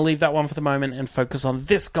 okay, I'm going to leave that one for the moment and focus on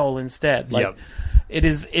this goal instead. Like,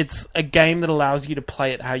 it's a game that allows you to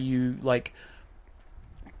play it how you, like,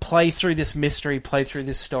 play through this mystery, play through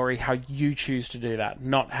this story, how you choose to do that,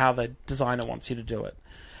 not how the designer wants you to do it.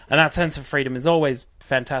 And that sense of freedom is always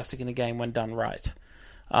fantastic in a game when done right.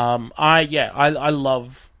 I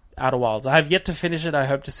love Outer Wilds. I have yet to finish it. I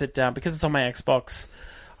hope to sit down, because it's on my Xbox,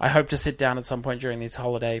 I hope to sit down at some point during this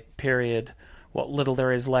holiday period, what little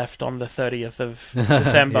there is left on the 30th of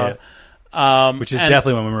December, Which is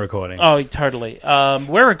definitely when we're recording. Oh, totally.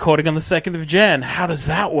 We're recording on the 2nd of Jan. How does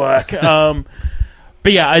that work?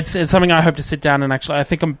 But yeah, it's something I hope to sit down and actually... I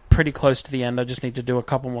think I'm pretty close to the end. I just need to do a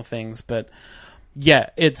couple more things. But yeah,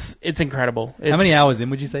 it's incredible. How many hours in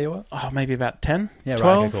would you say you were? Oh, maybe about 10, yeah,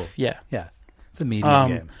 12. Right, okay, cool. Yeah. It's a medium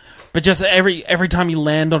game. But just every time you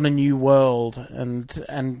land on a new world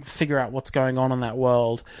and figure out what's going on in that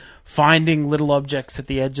world, finding little objects at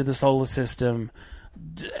the edge of the solar system...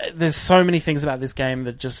 There's so many things about this game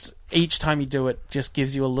that just each time you do it just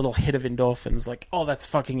gives you a little hit of endorphins. Like, oh, that's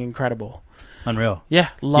fucking incredible. Unreal. Yeah,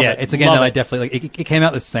 love it. Yeah, it's a game that I definitely... Like, it came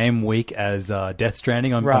out the same week as Death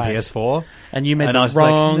Stranding on PS4. And you made the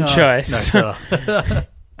wrong choice. No,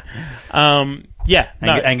 yeah.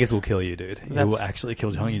 No. Angus will kill you, dude. He will actually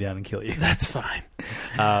hunt you down and kill you. That's fine.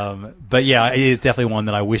 But yeah, it is definitely one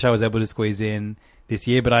that I wish I was able to squeeze in this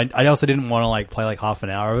year, but I also didn't want to like play like half an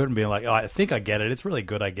hour of it and be like, oh, I think I get it. It's really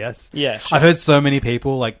good, I guess. Yeah, sure. I've heard so many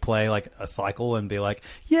people like play like a cycle and be like,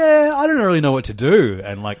 yeah, I don't really know what to do,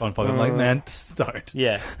 and like on I'm like, man, don't.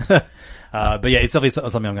 Yeah. But yeah, it's definitely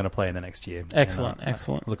something I'm going to play in the next year. Excellent,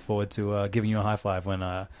 excellent. I look forward to giving you a high five when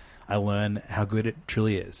I learn how good it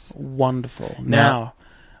truly is. Wonderful. Now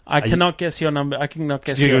I cannot guess your number. I cannot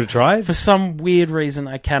guess. You going to try? For some weird reason,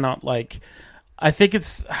 I cannot. Like, I think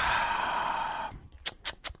it's.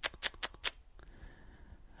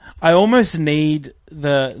 I almost need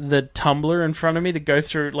the Tumblr in front of me to go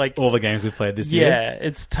through like all the games we've played this year. Yeah,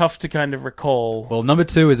 it's tough to kind of recall. Well, number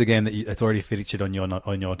 2 is a game that's already featured on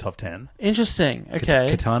your top 10. Interesting. Okay,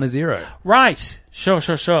 Katana Zero. Right. Sure.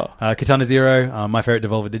 Katana Zero, my favorite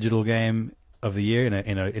Devolver Digital game of the year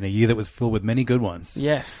in a year that was filled with many good ones.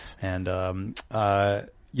 Yes. And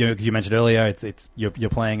you mentioned earlier, you're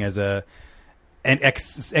playing as an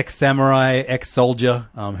ex-samurai, ex-soldier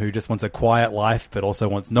who just wants a quiet life but also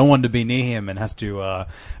wants no one to be near him and has to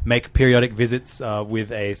make periodic visits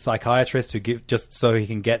with a psychiatrist just so he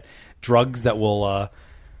can get drugs that will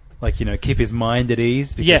keep his mind at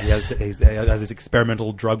ease because he has this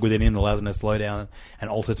experimental drug within him that allows him to slow down and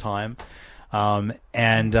alter time.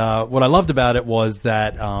 And what I loved about it was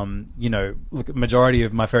that, majority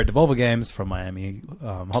of my favorite Devolver games from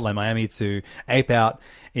Hotline Miami to Ape Out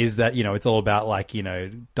is that, it's all about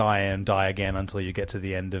die and die again until you get to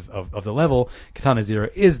the end of the level. Katana Zero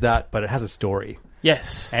is that, but it has a story.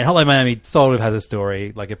 Yes. And Hotline Miami sort of has a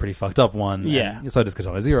story, like a pretty fucked up one. Yeah. And so does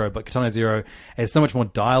Katana Zero, but Katana Zero is so much more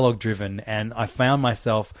dialogue driven, and I found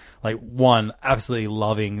myself, absolutely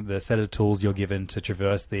loving the set of tools you're given to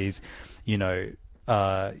traverse these,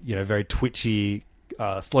 very twitchy,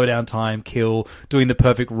 slow down time, kill, doing the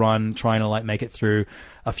perfect run, trying to make it through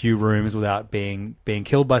a few rooms without being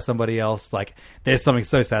killed by somebody else. Like, there's something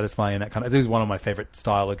so satisfying in that kind of... This is one of my favorite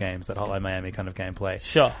style of games, that Hotline Miami kind of gameplay.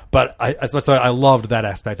 Sure. But I loved that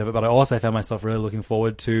aspect of it, but I also found myself really looking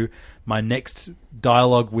forward to my next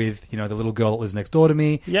dialogue with, the little girl that lives next door to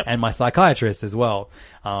me, yep, and my psychiatrist as well.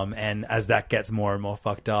 And as that gets more and more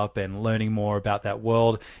fucked up and learning more about that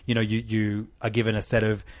world, you are given a set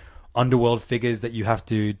of underworld figures that you have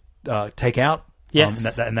to take out.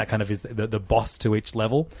 Yes. And that kind of is the boss to each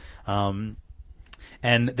level. And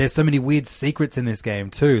there's so many weird secrets in this game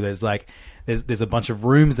too. There's a bunch of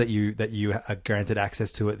rooms that you are granted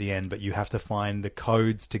access to at the end, but you have to find the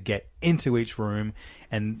codes to get into each room,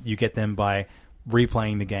 and you get them by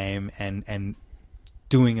replaying the game and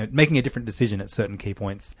making a different decision at certain key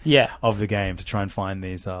points of the game to try and find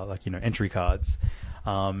these entry cards.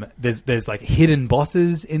 There's hidden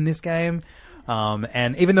bosses in this game.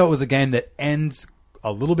 And even though it was a game that ends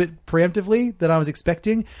a little bit preemptively than I was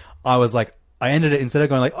expecting, I ended it, instead of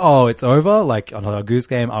going oh, it's over, like on a Goose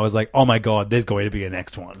Game, I was like, oh my god, there's going to be a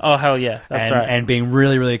next one. Oh, hell yeah. That's right. And being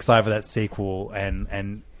really, really excited for that sequel,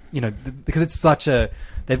 and because it's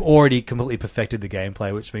they've already completely perfected the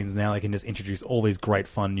gameplay, which means now they can just introduce all these great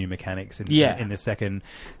fun new mechanics in the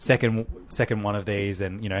second one of these,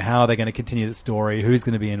 and how are they going to continue the story, who's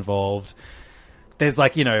going to be involved. There's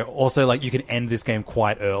also you can end this game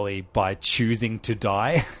quite early by choosing to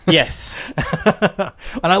die. Yes.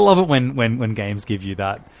 And I love it when games give you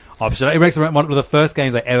that option. It makes one of the first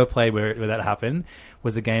games I ever played where that happened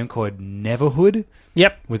was a game called Neverhood.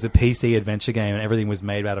 Yep. It was a PC adventure game, and everything was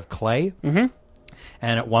made out of clay. Mm-hmm.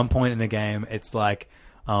 And at one point in the game, it's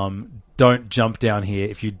don't jump down here.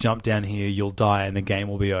 If you jump down here, you'll die and the game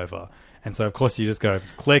will be over. And so, of course, you just go,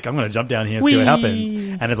 click, I'm going to jump down here and see what happens.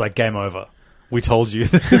 And it's game over. We told you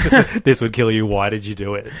this would kill you. Why did you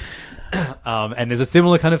do it? And there's a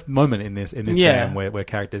similar kind of moment in this game where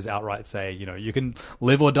characters outright say, you can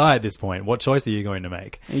live or die at this point. What choice are you going to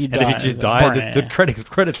make? And if you just die, just the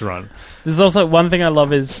credits run. There's also one thing I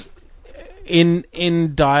love is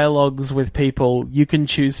in dialogues with people, you can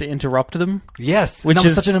choose to interrupt them. Yes, which is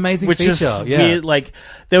is such an amazing which feature. Is weird. Like,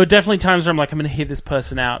 there were definitely times where I'm like, I'm going to hear this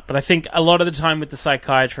person out, but I think a lot of the time with the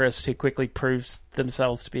psychiatrist who quickly proves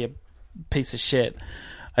themselves to be a piece of shit,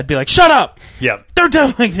 I'd be like, shut up! Yeah, don't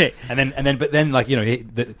tell me. But then, like, you know,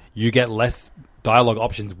 you get less dialogue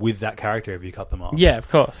options with that character if you cut them off. Yeah, of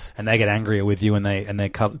course. And they get angrier with you, and they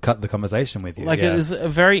cut the conversation with you. Like, it is a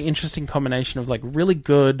very interesting combination of like really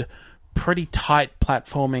good, pretty tight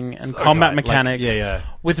platforming and combat mechanics,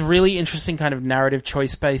 with really interesting kind of narrative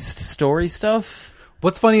choice-based story stuff.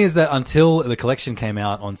 What's funny is that until the collection came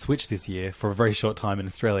out on Switch this year for a very short time in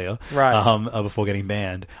Australia, before getting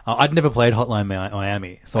banned, I'd never played Hotline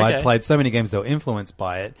Miami. So I'd played so many games that were influenced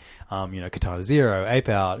by it. Katana Zero, Ape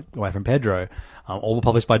Out, Away from Pedro, all were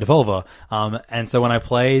published by Devolver. And so when I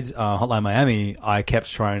played Hotline Miami, I kept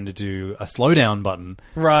trying to do a slowdown button.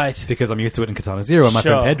 Right. Because I'm used to it in Katana Zero and My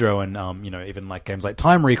Friend Pedro and, even like games like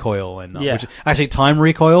Time Recoil. Which, actually, Time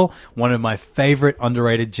Recoil, one of my favorite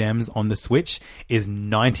underrated gems on the Switch, is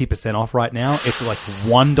 90% off right now. It's like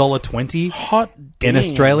 $1.20 Hot in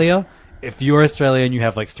Australia. If you're Australian and you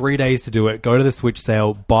have like 3 days to do it, go to the Switch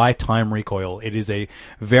sale, buy Time Recoil. It is a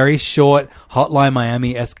very short Hotline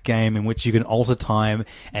Miami-esque game in which you can alter time,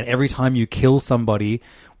 and every time you kill somebody,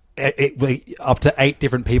 up to 8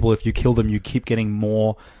 different people, if you kill them, you keep getting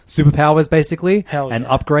more superpowers, basically, and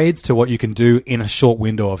upgrades to what you can do in a short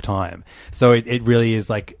window of time. So it really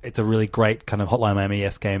is like, it's a really great kind of Hotline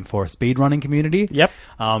Miami-esque game for a speedrunning community. Yep.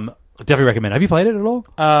 Definitely recommend. Have you played it at all?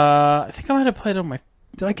 I think I might have played it on my...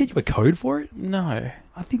 Did I get you a code for it? No.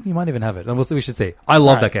 I think you might even have it. And we should see. I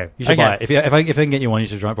love that game. You should buy it. If I can get you one, you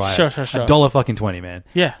should try buy it. Sure. $1.20, man.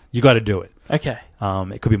 Yeah. You got to do it. Okay.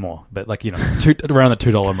 It could be more, but like, around the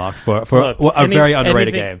 $2 mark for a very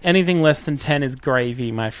underrated game. Anything less than 10 is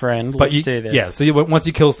gravy, my friend. But Let's do this. Yeah, so once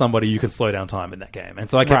you kill somebody, you can slow down time in that game. And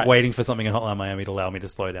so I kept waiting for something in Hotline Miami to allow me to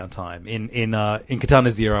slow down time. In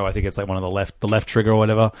Katana Zero, I think it's like one of the left trigger or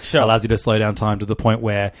whatever, allows you to slow down time to the point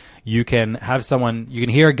where you can have someone, you can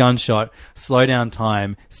hear a gunshot, slow down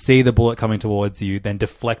time, see the bullet coming towards you, then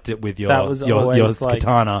deflect it with your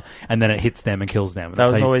katana, and then it hits them and kills them.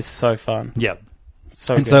 That was always so fun. Yeah.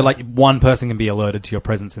 So like one person can be alerted to your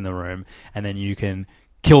presence in the room, and then you can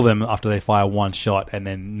kill them after they fire one shot, and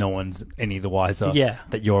then no one's any the wiser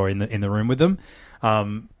that you're in the room with them.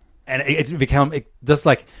 And it just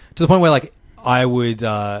like to the point where like I would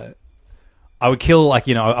kill, like,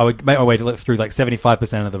 I would make my way through like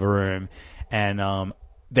 75% of the room, and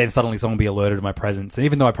then suddenly someone will be alerted to my presence. And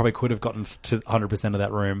even though I probably could have gotten to 100% of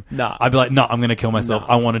that room, I'd be like, no, I'm going to kill myself.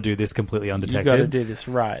 I want to do this completely undetected. You got to do this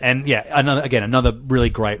right. And yeah, another really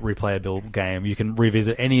great replayable game. You can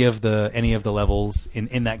revisit any of the levels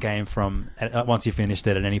in that game from once you finished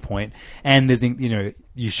it at any point. And there's,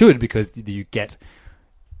 you should, because you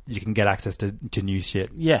can get access to new shit,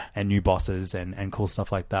 and new bosses and cool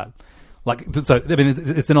stuff like that. Like, so I mean,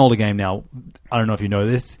 it's an older game now. I don't know if you know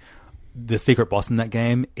this. The secret boss in that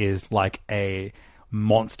game is like a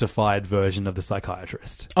monster-fied version of the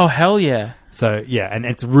psychiatrist. Oh, hell yeah. So, yeah, and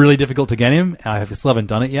it's really difficult to get him. I still haven't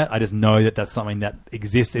done it yet. I just know that that's something that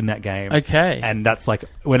exists in that game. Okay. And that's like,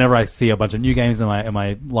 whenever I see a bunch of new games in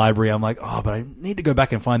my library, I'm like, oh, but I need to go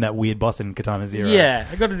back and find that weird boss in Katana Zero. Yeah,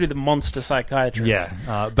 I got to do the monster psychiatrist.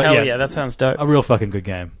 Yeah. Hell yeah, that sounds dope. A real fucking good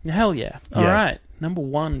game. Hell yeah. All right. Number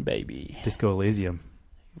 1, baby. Disco Elysium.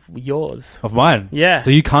 Yours. Of mine? Yeah. So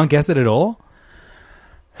you can't guess it at all?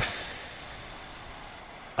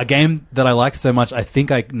 A game that I liked so much, I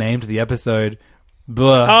think I named the episode...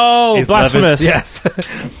 Blasphemous. Yes.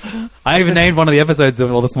 I even named one of the episodes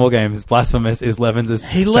of all the small games. Blasphemous is Levins'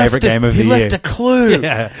 favorite game of the year. He left a clue.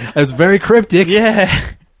 Yeah. It was very cryptic. Yeah.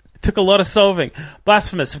 It took a lot of solving.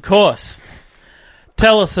 Blasphemous, of course.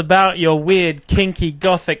 Tell us about your weird, kinky,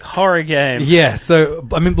 gothic horror game. Yeah, so,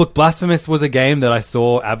 I mean, look, Blasphemous was a game that I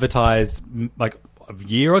saw advertised, like, a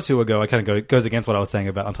year or two ago. I kind of goes against what I was saying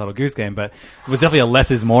about Untitled Goose Game, but it was definitely a less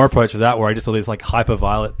is more approach to that, where I just saw this, like,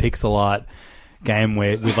 hyper-violent pixel art game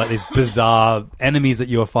with like these bizarre enemies that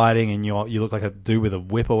you were fighting, and you look like a dude with a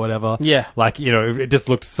whip or whatever. Yeah, like, it just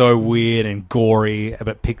looked so weird and gory,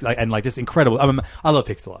 but just incredible. I mean, I love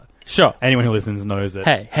pixel art. Sure, anyone who listens knows it.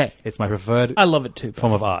 Hey, it's my preferred. I love it too.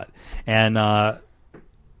 Form of art, and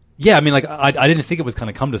yeah, I mean, like, I didn't think it was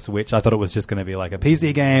going to come to Switch. I thought it was just going to be like a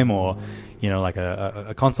PC game or, like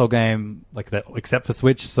a console game like that, except for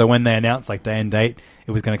Switch. So when they announced, like, day and date,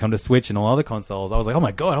 it was going to come to Switch and all other consoles, I was like, oh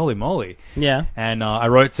my god, holy moly. Yeah. And I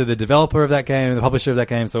wrote to the developer of that game, the publisher of that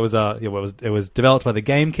game. So it was developed by the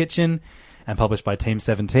Game Kitchen and published by Team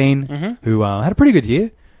 17, who had a pretty good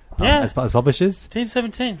year. as publishers. Team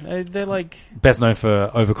 17. They're like best known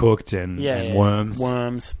for Overcooked and Worms.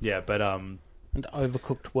 Worms. Yeah, but and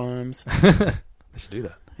Overcooked Worms. They should do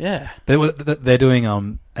that. Yeah, they're doing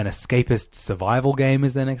an escapist survival game.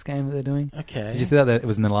 Is their next game that they're doing? Okay. Did you see that? It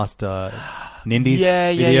was in the last Nindies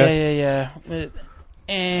video.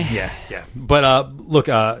 Yeah. But look,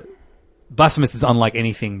 Blasphemous is unlike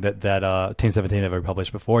anything that Team 17 ever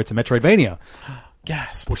published before. It's a Metroidvania.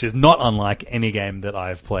 Gasp. Which is not unlike any game that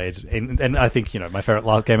I've played. And I think, my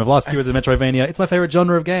favorite game of last year was a Metroidvania. It's my favorite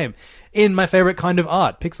genre of game. In my favorite kind of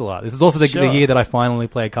art, pixel art. This is also the year that I finally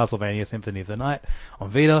played Castlevania Symphony of the Night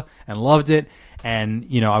on Vita and loved it. And,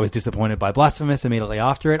 I was disappointed by Blasphemous immediately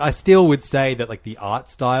after it. I still would say that, like, the art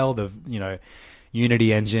style, the,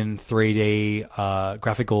 Unity Engine 3D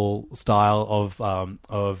graphical style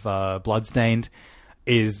of Bloodstained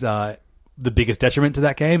is the biggest detriment to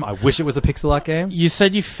that game. I wish it was a pixel art game. You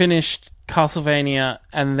said you finished Castlevania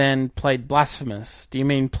and then played Blasphemous. Do you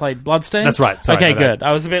mean played Bloodstained? That's right. Sorry, okay, good.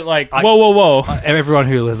 I was a bit like, whoa. Everyone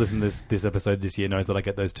who has listened to this episode this year knows that I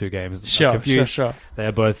get those two games confused. Sure. They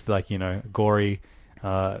are both like, gory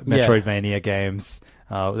Metroidvania games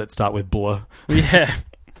that start with blah. Yeah.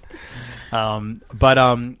 I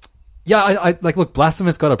look,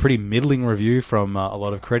 Blasphemous got a pretty middling review from a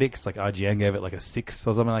lot of critics. Like IGN gave it like a 6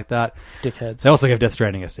 or something like that. Dickheads. They also gave Death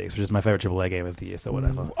Stranding a 6, which is my favorite AAA game of the year, so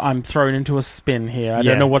whatever. I'm thrown into a spin here. I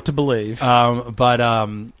don't know what to believe. Also,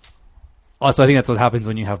 I think that's what happens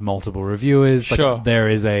when you have multiple reviewers. Sure. Like, there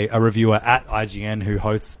is a reviewer at IGN who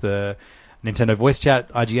hosts the Nintendo Voice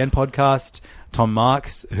Chat IGN podcast, Tom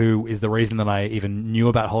Marks, who is the reason that I even knew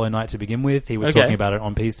about Hollow Knight to begin with. He was talking about it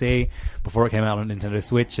on PC before it came out on Nintendo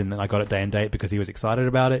Switch, and then I got it day and date because he was excited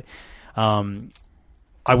about it.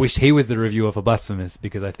 I wish he was the reviewer for Blasphemous,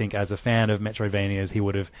 because I think as a fan of Metroidvanias, he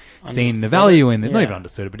would have seen the value in it. Yeah. Not even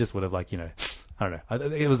understood it, but just would have, like, I don't know.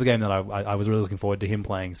 It was a game that I was really looking forward to him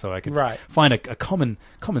playing, so I could find a common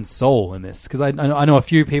soul in this. Because I know a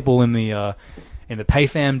few people in the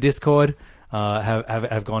PayFam Discord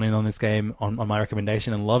have gone in on this game on my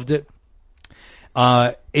recommendation and loved it.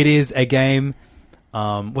 It is a game.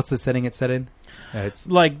 What's the setting it's set in? It's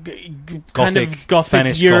like Gothic, kind of Gothic,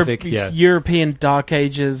 Spanish Gothic, European Dark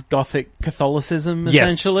Ages Gothic Catholicism,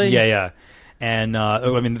 essentially. Yeah. And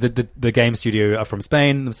I mean, the game studio are from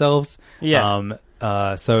Spain themselves. Yeah.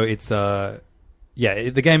 So it's the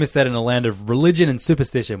game is set in a land of religion and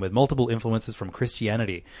superstition with multiple influences from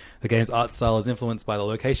Christianity. The game's art style is influenced by the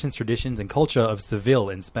locations, traditions, and culture of Seville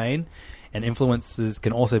in Spain, and influences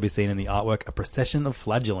can also be seen in the artwork A Procession of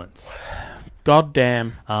Flagellants. God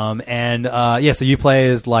damn. So you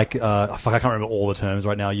play as, like, I can't remember all the terms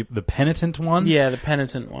right now. The penitent one? Yeah, the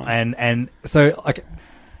penitent one. And so, like,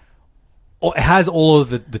 it has all of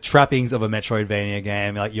the trappings of a Metroidvania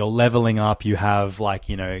game. Like, you're leveling up, you have, like,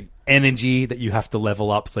 energy that you have to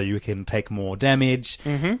level up so you can take more damage.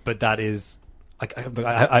 Mm-hmm. But that is, like,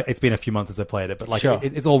 it's been a few months since I played it, but, like,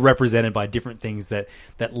 it's all represented by different things that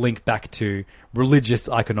link back to religious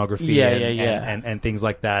iconography and things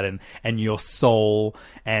like that, and your soul.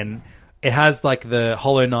 And it has, like, the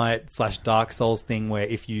Hollow Knight / Dark Souls thing where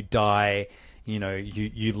if you die,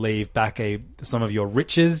 you leave back some of your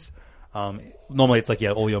riches. Normally it's like,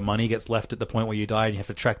 all your money gets left at the point where you die, and you have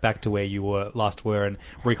to track back to where you were and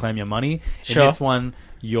reclaim your money. Sure. In this one,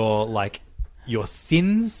 your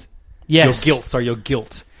sins, yes, your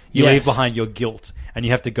guilt. You leave behind your guilt, and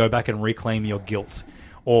you have to go back and reclaim your guilt,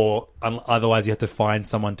 or otherwise you have to find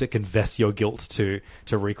someone to confess your guilt to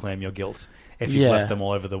reclaim your guilt if you've left them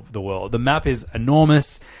all over the world. The map is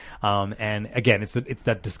enormous, and again, it's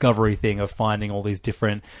that discovery thing of finding all these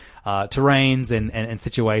different terrains and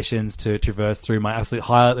situations to traverse through. My absolute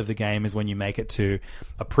highlight of the game is when you make it to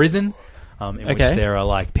a prison, in which there are,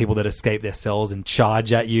 like, people that escape their cells and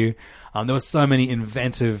charge at you. There were so many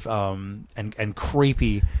inventive and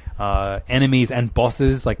creepy enemies and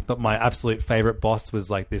bosses. Like, my absolute favorite boss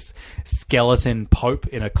was, like, this skeleton pope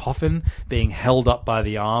in a coffin being held up by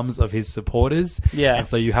the arms of his supporters. Yeah. And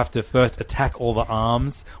so you have to first attack all the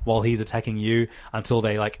arms while he's attacking you until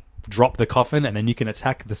they, like, drop the coffin, and then you can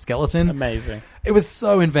attack the skeleton. Amazing. It was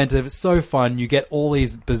so inventive, so fun. You get all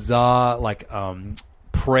these bizarre, like,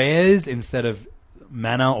 prayers instead of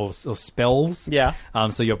mana or spells. Yeah.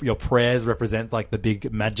 So your prayers represent, like, the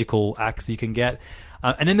big magical acts you can get.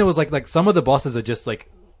 And then there was like some of the bosses are just,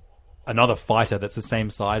 like, another fighter that's the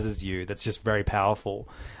same size as you, that's just very powerful.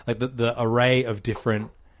 Like, the array of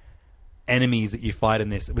different enemies that you fight in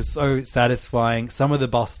this, it was so satisfying. Some of the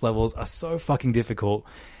boss levels are so fucking difficult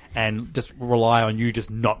and just rely on you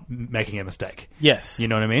just not making a mistake. Yes. You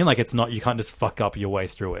know what I mean? Like, it's not, you can't just fuck up your way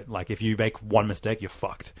through it. Like, if you make one mistake, you're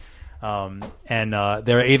fucked.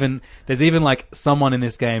 There's even like someone in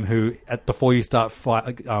this game who, before you start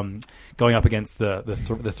going up against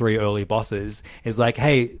the three early bosses, is like,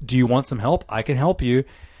 hey, do you want some help? I can help you.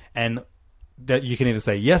 And that you can either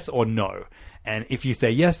say yes or no. And if you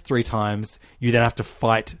say yes 3 times, you then have to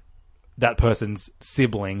fight that person's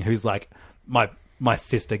sibling who's like, my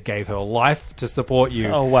sister gave her life to support you.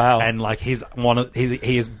 Oh, wow. And like he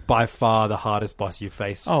is by far the hardest boss you've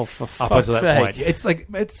faced. Oh, for up until fuck's that sake. point. It's like,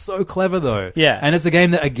 it's so clever though. Yeah. And it's a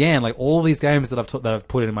game that, again, like all these games that I've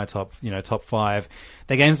put in my top 5,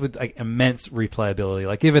 they're games with like immense replayability.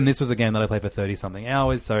 Like even this was a game that I played for 30 something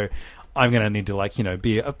hours, so I'm going to need to like,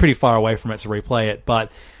 be pretty far away from it to replay it,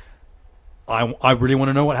 but I really want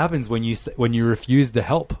to know what happens when you refuse the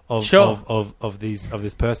help of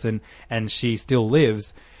this person and she still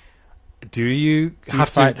lives. Do you have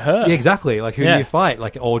to fight her? Yeah, exactly. Like who do you fight?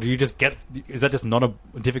 Like, or do you just is that just not a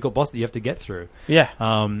difficult boss that you have to get through? Yeah.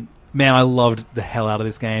 Man, I loved the hell out of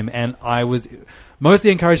this game, and I was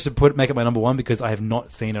mostly encouraged to make it my number 1 because I have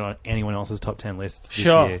not seen it on anyone else's top 10 lists this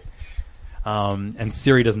year. And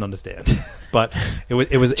Siri doesn't understand, but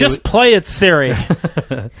it was just play it, Siri.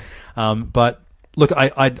 But look,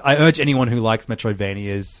 I urge anyone who likes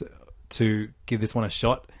Metroidvanias to give this one a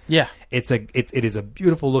shot. Yeah, it is a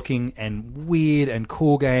beautiful looking and weird and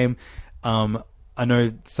cool game. I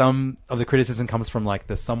know some of the criticism comes from like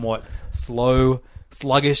the somewhat slow,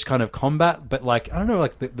 sluggish kind of combat, but like I don't know,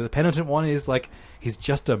 like the penitent one is like he's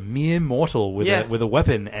just a mere mortal with a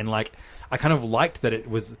weapon, and like I kind of liked that it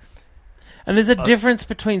was. And there's a difference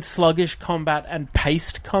between sluggish combat and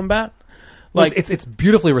paced combat. Like it's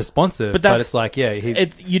beautifully responsive, but it's like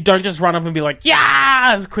you don't just run up and be like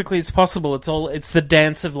as quickly as possible. It's the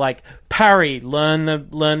dance of like parry, learn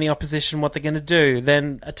the opposition what they're going to do,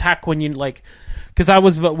 then attack when you like.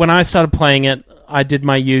 Because when I started playing it, I did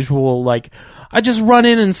my usual like I just run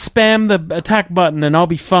in and spam the attack button and I'll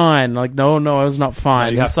be fine. Like no, I was not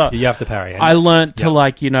fine. No, you have to parry. I learnt to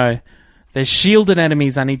like there's shielded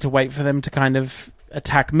enemies. I need to wait for them to kind of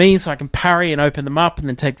attack me so I can parry and open them up and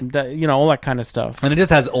then take them down, all that kind of stuff. And it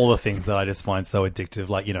just has all the things that I just find so addictive.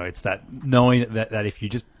 Like, it's that knowing that if you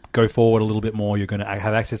just go forward a little bit more, you're going to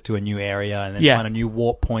have access to a new area and then find a new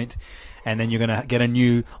warp point, and then you're going to get a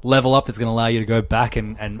new level up that's going to allow you to go back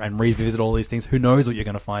and revisit all these things. Who knows what you're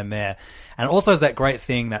going to find there. And it also has that great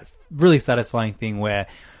thing, that really satisfying thing where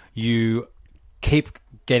you keep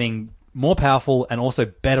getting more powerful and also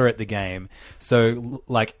better at the game. So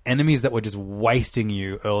like enemies that were just wasting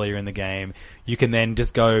you earlier in the game, you can then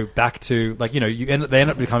just go back to like, they end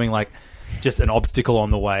up becoming like just an obstacle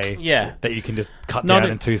on the way that you can just cut down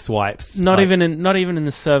in 2 swipes. Not even in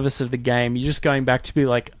the service of the game. You're just going back to be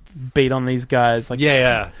like beat on these guys. Like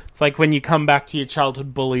it's like when you come back to your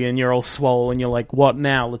childhood bully and you're all swole and you're like, what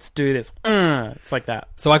now? Let's do this. It's like that.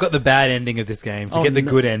 So I got the bad ending of this game. To get the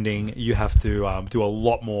good ending, you have to do a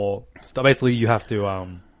lot more stuff. Basically, you have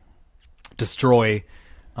to destroy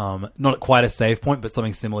not quite a save point, but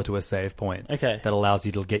something similar to a save point. Okay. That allows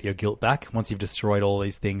you to get your guilt back. Once you've destroyed all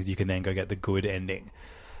these things, you can then go get the good ending.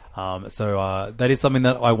 So that is something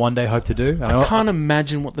that I one day hope to do. I can't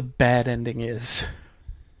imagine what the bad ending is.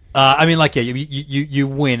 I mean, like, you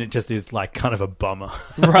win. It just is like kind of a bummer,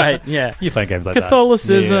 right? Yeah, you play games like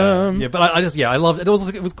Catholicism. Yeah, but I loved it.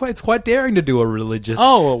 It's quite daring to do a religious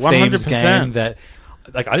 100% game that.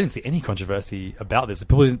 Like, I didn't see any controversy about this.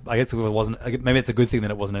 People didn't, I guess it wasn't. Maybe it's a good thing that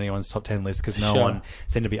it wasn't anyone's top 10 list because no one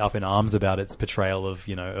seemed to be up in arms about its portrayal of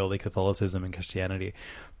early Catholicism and Christianity.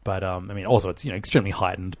 But I mean, also it's extremely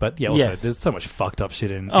heightened. But yeah, also there's so much fucked up shit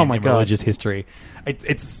in religious history.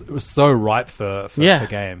 It's so ripe for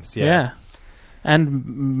games. Yeah, and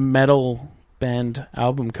metal band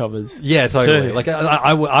album covers. Yeah, totally. Too. Like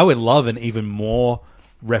I would love an even more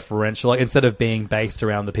referential, like instead of being based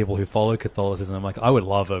around the people who follow Catholicism, like I would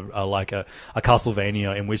love a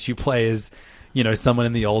Castlevania in which you play as someone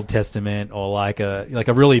in the Old Testament, or like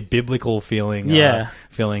a really biblical feeling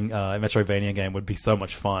Metroidvania game would be so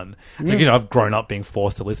much fun. Like, I've grown up being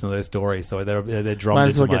forced to listen to those stories, so they're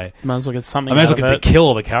drummed into my. Might as well get something. I might as well get to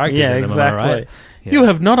kill the characters. Yeah, in them, exactly. am I right? Yeah. You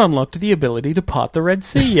have not unlocked the ability to part the Red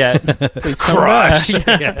Sea yet. Please crush.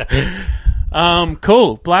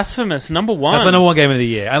 Cool. Blasphemous, number 1. That's my number 1 game of the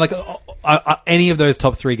year. I like any of those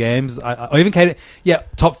top 3 games. Or even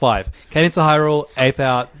top 5. Cadence of Hyrule, Ape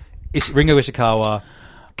Out, Ringo Ishikawa,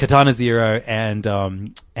 Katana Zero, and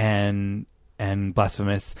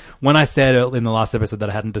Blasphemous. When I said in the last episode that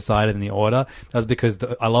I hadn't decided in the order, that was because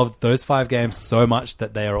I love those 5 games so much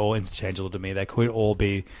that they are all interchangeable to me. They could all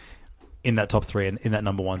be in that top 3 and in that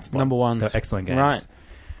number 1 spot. Number 1. They're excellent games. Right.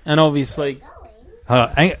 And obviously...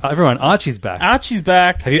 Everyone, Archie's back. Archie's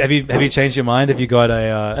back. Have you changed your mind? Have you got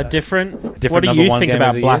a different? What do you think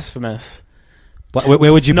about Blasphemous?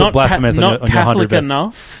 Where would you put Blasphemous on your 100 Catholic best?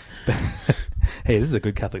 enough. Hey, this is a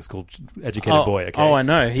good Catholic school educated boy. Okay. Oh, I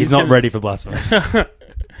know. He's not ready for Blasphemous.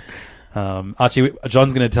 Archie,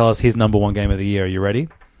 John's going to tell us his number one game of the year. Are you ready?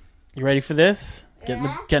 You ready for this?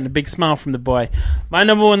 Getting a big smile from the boy. My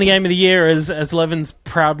number one game of the year is, as Levin's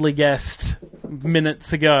proudly guessed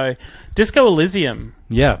minutes ago, Disco Elysium.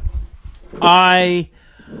 Yeah. I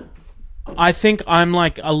think I'm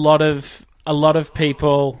like a lot of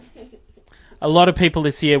people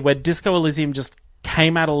this year, where Disco Elysium just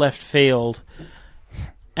came out of left field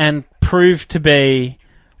and proved to be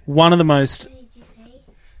one of the most...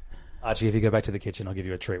 Archie, if you go back to the kitchen, I'll give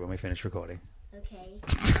you a treat when we finish recording. Okay.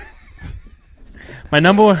 My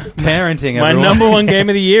number one parenting. My number one game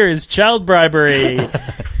of the year is Child Bribery.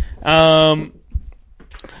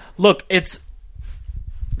 Look, it's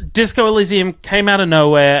Disco Elysium came out of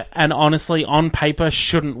nowhere, and honestly, on paper,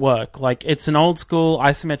 shouldn't work. Like, it's an old school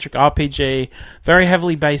isometric RPG, very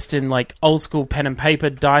heavily based in like old school pen and paper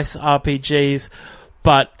dice RPGs,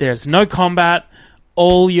 but there's no combat.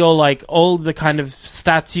 All the kind of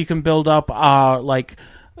stats you can build up are like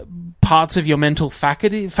parts of your mental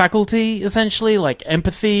faculty, essentially, like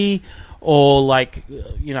empathy, or like,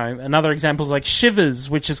 another example is like Shivers,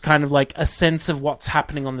 which is kind of like a sense of what's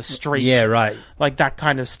happening on the street. Yeah, right. Like that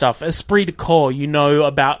kind of stuff. Esprit de corps,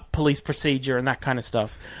 about police procedure and that kind of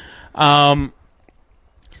stuff. On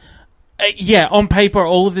paper,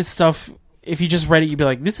 all of this stuff, if you just read it, you'd be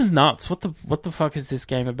like, this is nuts. What the fuck is this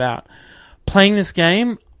game about? Playing this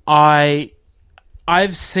game, I've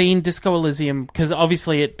seen Disco Elysium, because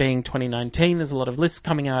obviously it being 2019, there's a lot of lists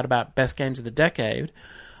coming out about best games of the decade.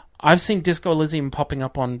 I've seen Disco Elysium popping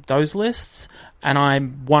up on those lists, and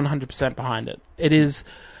I'm 100% behind it.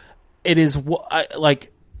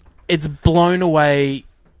 It's blown away.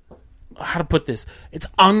 How to put this?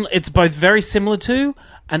 It's both very similar to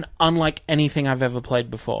and unlike anything I've ever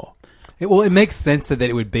played before. It makes sense that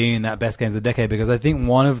it would be in that best games of the decade, because I think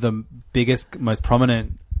one of the biggest, most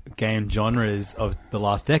prominent game genres of the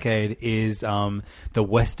last decade is the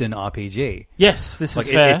Western RPG. Yes, this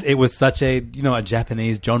is fair. It was such a a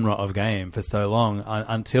Japanese genre of game for so long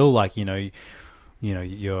until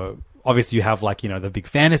you're obviously you have the big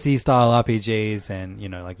fantasy style RPGs and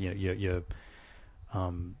your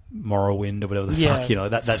Morrowind or whatever the fuck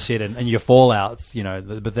that shit and your Fallouts,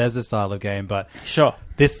 the Bethesda style of game. But sure,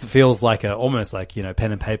 this feels like almost like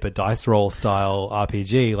pen and paper dice roll style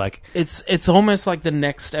RPG. Like it's almost like the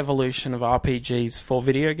next evolution of RPGs for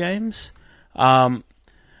video games. I'm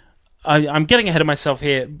getting ahead of myself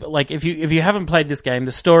here. But like if you haven't played this game,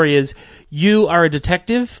 the story is you are a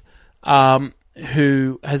detective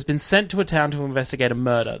who has been sent to a town to investigate a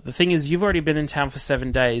murder. The thing is, you've already been in town for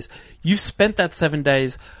 7 days. You've spent that 7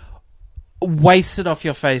 days wasted off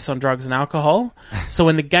your face on drugs and alcohol. So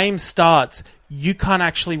when the game starts, you can't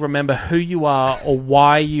actually remember who you are or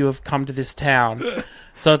why you have come to this town.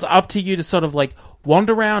 So it's up to you to sort of like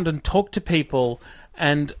wander around and talk to people,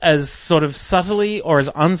 and as sort of subtly or as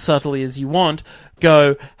unsubtly as you want,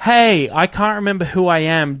 go, hey, I can't remember who I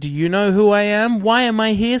am. Do you know who I am? Why am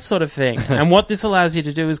I here? Sort of thing. And what this allows you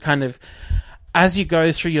to do is kind of, as you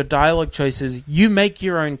go through your dialogue choices, you make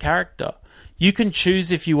your own character. You can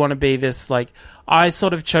choose if you want to be this, like, I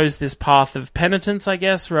sort of chose this path of penitence, I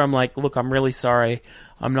guess, where I'm like, look, I'm really sorry.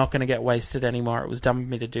 I'm not going to get wasted anymore. It was dumb of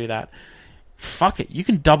me to do that. Fuck it. You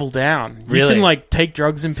can double down. Really? You can, like, take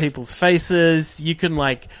drugs in people's faces. You can,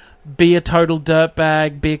 like, be a total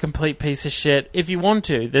dirtbag, be a complete piece of shit. If you want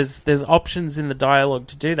to, there's options in the dialogue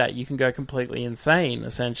to do that. You can go completely insane,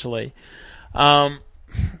 essentially. You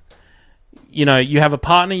have a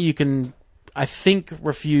partner. You can, I think,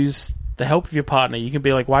 refuse the help of your partner. You can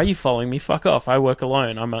be like, why are you following me? Fuck off. I work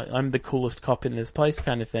alone. I'm the coolest cop in this place,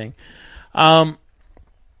 kind of thing.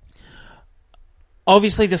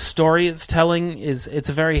 Obviously, the story it's telling it's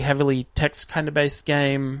a very heavily text kind of based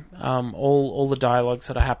game. All the dialogue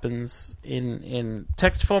sort of happens in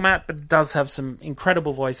text format, but it does have some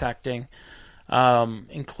incredible voice acting,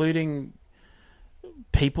 including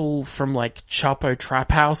people from like Chapo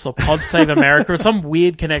Trap House or Pod Save America or some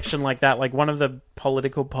weird connection like that. Like one of the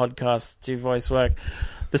political podcasts do voice work.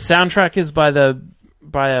 The soundtrack is by a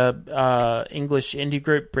English indie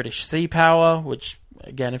group, British Sea Power, which,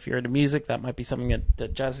 again, if you're into music, that might be something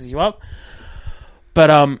that jazzes you up. But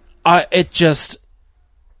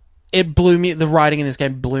it blew me. The writing in this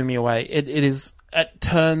game blew me away. It is at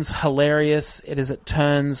turns hilarious. It is at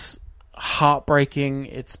turns heartbreaking.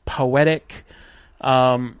 It's poetic.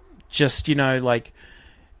 Like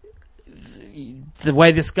the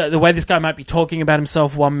way this guy might be talking about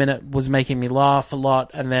himself 1 minute was making me laugh a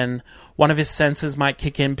lot, and then one of his senses might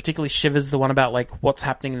kick in, particularly Shivers, the one about like what's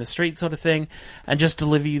happening in the street sort of thing, and just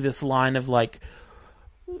deliver you this line of like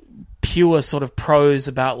pure sort of prose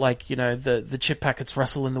about like, you know, the chip packets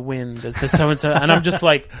rustle in the wind as the so and so, and I'm just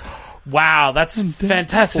like, wow, that's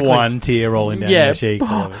fantastic. One tear rolling down your cheek.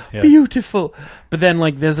 Beautiful. But then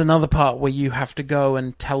like there's another part where you have to go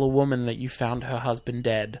and tell a woman that you found her husband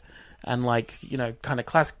dead. And like, you know, kind of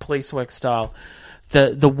classic police work style.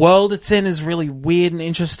 The world it's in is really weird and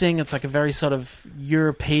interesting. It's like a very sort of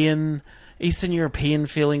Eastern European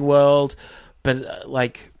feeling world. But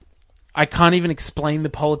like, I can't even explain the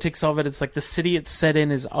politics of it. It's like the city it's set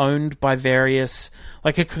in is owned by various,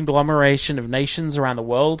 like a conglomeration of nations around the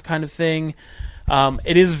world kind of thing.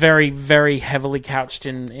 It is very, very heavily couched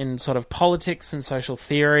in sort of politics and social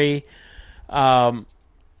theory. I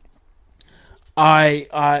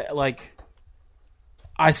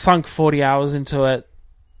sunk 40 hours into it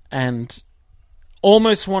and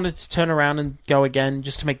almost wanted to turn around and go again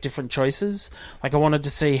just to make different choices. Like I wanted to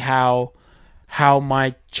see how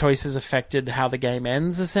my choices affected how the game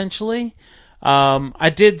ends, essentially.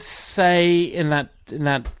 I did say in that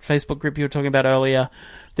Facebook group you were talking about earlier,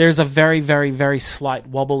 there's a very, very, very slight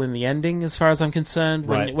wobble in the ending as far as I'm concerned.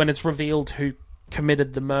 When it's revealed who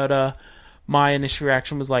committed the murder, my initial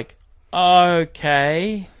reaction was like,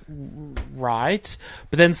 okay, right.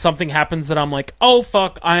 But then something happens that I'm like, oh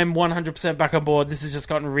fuck, I'm 100% back on board. This has just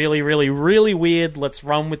gotten really, really, really weird. Let's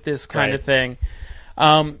run with this kind of thing.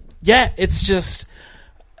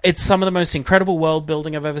 It's some of the most incredible world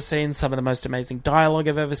building I've ever seen, some of the most amazing dialogue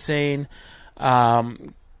I've ever seen,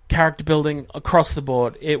 character building across the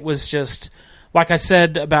board. It was just, like I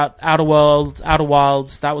said about Outer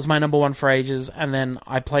Wilds, that was my number one for ages, and then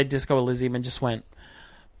I played Disco Elysium and just went,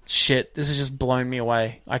 shit, this has just blown me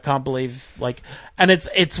away. I can't believe, like, and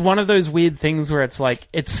it's one of those weird things where it's like,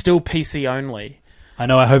 it's still PC only. I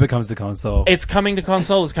know, I hope it comes to console. It's coming to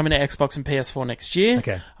console, it's coming to Xbox and PS4 next year.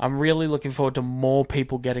 Okay. I'm really looking forward to more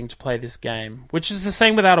people getting to play this game, which is the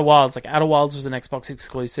same with Outer Wilds. Like, Outer Wilds was an Xbox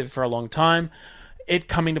exclusive for a long time. It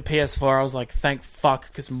coming to PS4, I was like, thank fuck,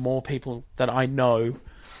 because more people that I know,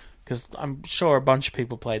 because I'm sure a bunch of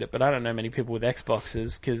people played it, but I don't know many people with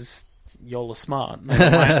Xboxes, because y'all are smart.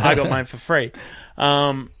 I got mine for free.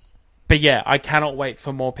 But yeah, I cannot wait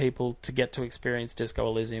for more people to get to experience Disco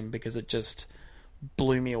Elysium, because it just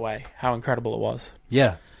blew me away how incredible it was.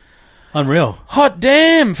 Yeah. Unreal. Hot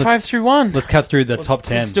damn! 5 through 1. Let's cut through the top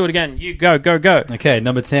 10. Let's do it again. You go. Okay,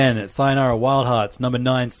 number 10, Sayonara Wild Hearts. Number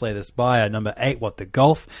 9, Slay the Spire. Number 8, What the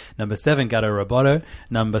Golf. Number 7, Gato Roboto.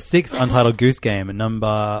 Number 6, Untitled Goose Game.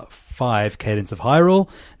 Number 5, Cadence of Hyrule.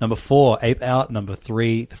 Number 4, Ape Out. Number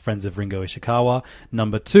 3, The Friends of Ringo Ishikawa.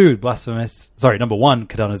 Number 2, Number 1,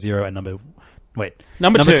 Katana Zero. And number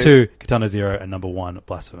 2, Katana Zero. And number 1,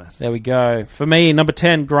 Blasphemous. There we go. For me, number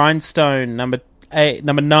 10, Grindstone. Number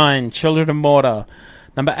 9, Children of Mortar.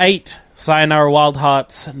 Number 8, Sayonara Wild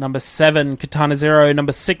Hearts. Number 7, Katana Zero.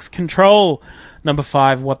 Number 6, Control. Number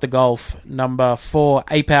 5, What the Golf. Number 4,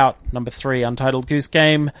 Ape Out. Number 3, Untitled Goose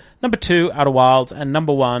Game. Number 2, Outer Wilds. And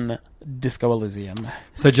number 1, Disco Elysium.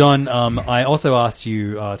 So, John, I also asked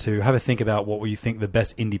you to have a think about what you think the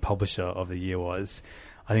best indie publisher of the year was.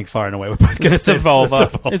 I think far and away we're both going to say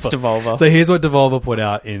Devolver. It's Devolver. So here's what Devolver put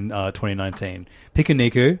out in 2019.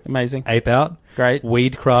 Pikuniku. Amazing. Ape Out. Great.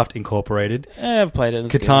 Weedcraft Incorporated. I've played it.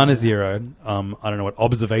 Katana Zero. I don't know what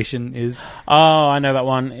Observation is. Oh, I know that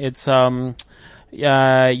one. It's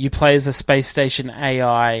you play as a space station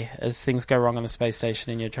AI as things go wrong on the space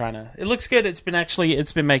station, and you're trying to. It looks good. It's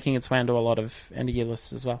been making its way into a lot of end of year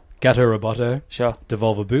lists as well. Gato Roboto. Sure.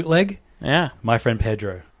 Devolver Bootleg. Yeah. My Friend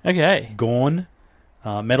Pedro. Okay. Gorn.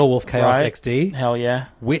 Metal Wolf Chaos XD. Hell yeah.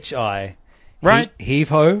 Witch Eye. Right. Heave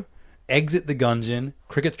Ho. Exit the Gungeon.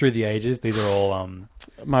 Cricket Through the Ages. These are all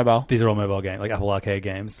mobile. These are all mobile games, like Apple Arcade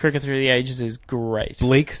games. Cricket Through the Ages is great.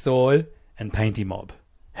 Bleak Sword and Painty Mob.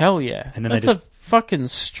 Hell yeah. And then that's a fucking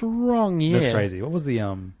strong year. That's crazy. What was the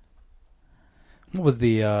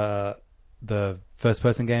first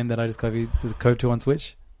person game that I just gave you with Code 2 on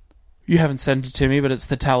Switch? You haven't sent it to me, but it's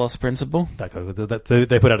the Talos Principle. They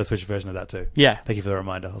put out a Switch version of that too. Yeah. Thank you for the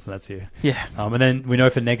reminder. I'll send that to you. Yeah. And then we know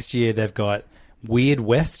for next year they've got Weird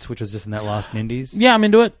West, which was just in that last Nindies. Yeah, I'm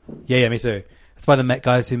into it. Yeah, me too. It's by the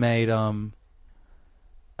guys who made something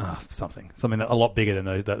that a lot bigger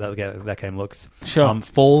than that game looks. Sure.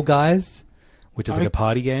 Fall Guys, which is like a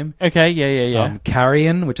party game. Okay, yeah.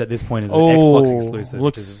 Carrion, which at this point is an Xbox exclusive,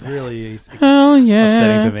 which is really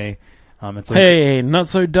upsetting for me. Hey, not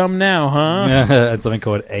so dumb now, huh? And something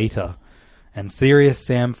called Eta. and Serious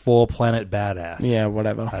Sam 4 Planet Badass. Yeah,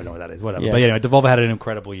 whatever. I don't know what that is. Whatever. Yeah. But anyway, Devolver had an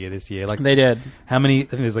incredible year this year. Like They did. How many? I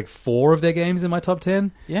think there's like 4 of their games in my top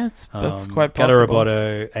 10. Yeah, that's quite Gato possible.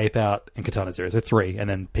 Roboto, Ape Out, and Katana Zero. So 3, and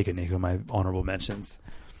then Picnic are my honorable mentions.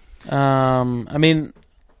 I mean,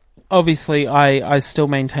 obviously, I still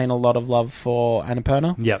maintain a lot of love for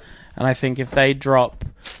Annapurna. Yep. And I think if they drop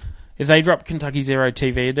Kentucky Zero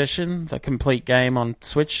TV Edition, the complete game on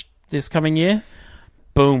Switch this coming year,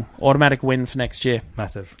 boom, automatic win for next year.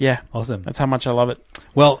 Massive. Yeah. Awesome. That's how much I love it.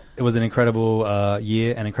 Well, it was an incredible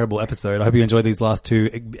year, an incredible episode. I hope you enjoyed these last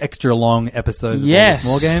 2 extra long episodes of All the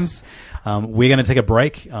Small Games. We're going to take a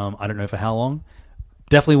break. I don't know for how long.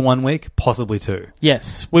 Definitely 1 week, possibly 2.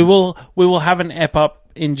 Yes. We will have an ep up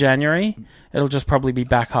in January. It'll just probably be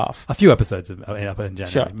back half. A few episodes up in January.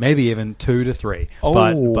 Sure. Maybe even 2 to 3.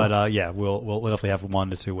 Oh. But yeah, we'll definitely have 1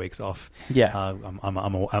 to 2 weeks off. Yeah. I'm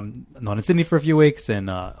not in Sydney for a few weeks, and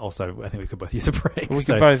also I think we could both use a break. We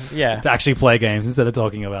could both, yeah. To actually play games instead of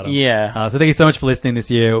talking about them. Yeah. So thank you so much for listening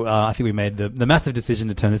this year. I think we made the massive decision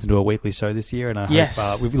to turn this into a weekly show this year, and I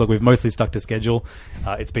hope we've mostly stuck to schedule.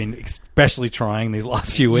 It's been especially trying these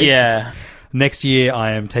last few weeks. Yeah. Next year,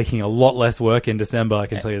 I am taking a lot less work in December, I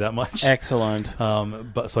can tell you that much. Excellent.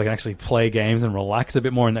 But so I can actually play games and relax a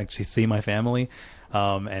bit more and actually see my family.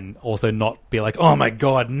 And also not be like, oh my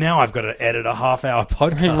God, now I've got to edit a half-hour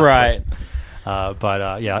podcast. Right.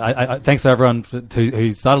 I thanks to everyone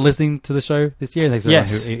who started listening to the show this year. And thanks to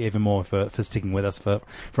everyone who, even more for sticking with us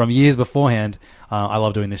from years beforehand. I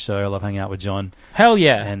love doing this show. I love hanging out with John. Hell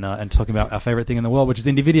yeah. And talking about our favorite thing in the world, which is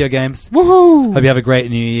indie video games. Woohoo! Hope you have a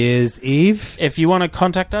great New Year's Eve. If you want to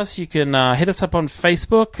contact us, you can hit us up on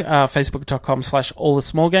Facebook,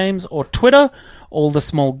 facebook.com/allthesmallgames, or Twitter,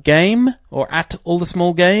 allthesmallgame, or at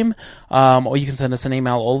allthesmallgame, or you can send us an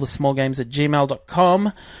email,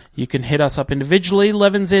 allthesmallgames@gmail.com. You can hit us up individually.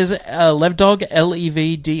 Levins is Levdog,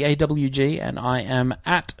 LEVDAWG, and I am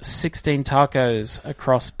at 16 Tacos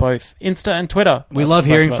across both Insta and Twitter. We love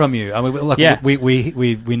hearing from you. I mean, look,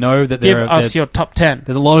 we know that Give us your top 10.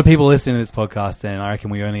 There's a lot of people listening to this podcast, and I reckon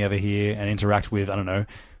we only ever hear and interact with,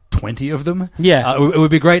 20 of them. Yeah. It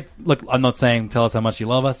would be great. Look, I'm not saying tell us how much you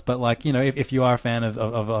love us, but if you are a fan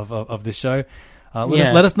of this show,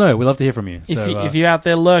 let us know. We'd love to hear from you. If you're out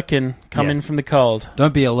there lurking, come in from the cold.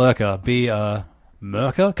 Don't be a lurker. Be a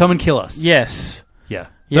merker. Come and kill us. Yes. Yeah.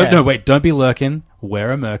 Don't be lurking.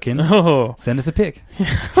 Wear a merkin. Oh. Send us a pic.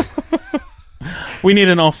 We need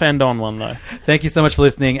an off and on one, though. Thank you so much for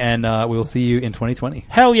listening, and we'll see you in 2020.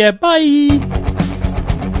 Hell yeah. Bye.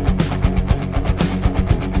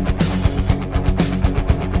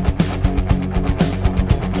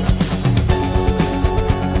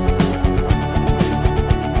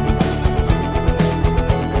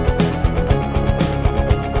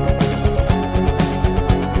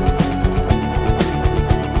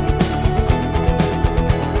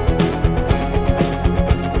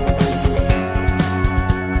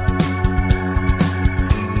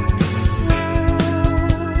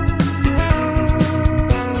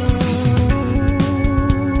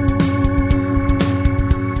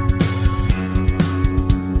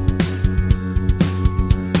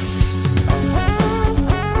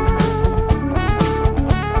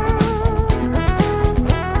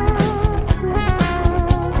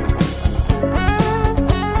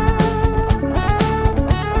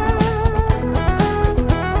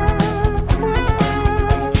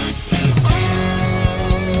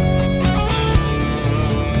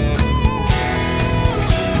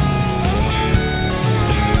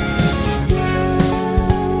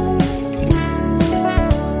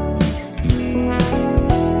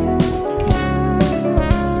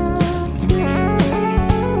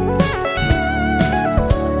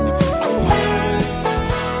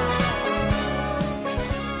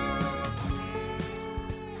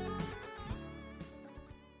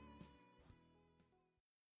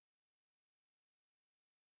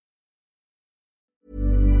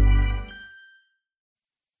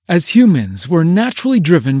 As humans, we're naturally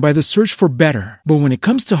driven by the search for better. But when it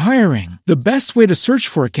comes to hiring, the best way to search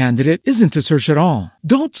for a candidate isn't to search at all.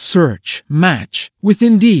 Don't search, match with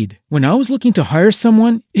Indeed. When I was looking to hire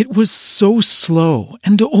someone, it was so slow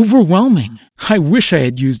and overwhelming. I wish I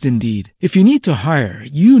had used Indeed. If you need to hire,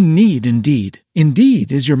 you need Indeed.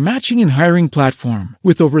 Indeed is your matching and hiring platform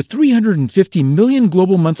with over 350 million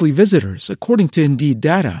global monthly visitors, according to Indeed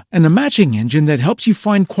data, and a matching engine that helps you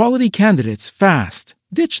find quality candidates fast.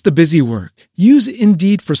 Ditch the busy work. Use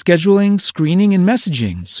Indeed for scheduling, screening, and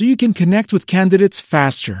messaging so you can connect with candidates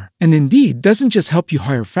faster. And Indeed doesn't just help you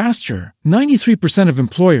hire faster. 93% of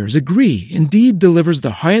employers agree Indeed delivers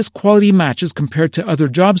the highest quality matches compared to other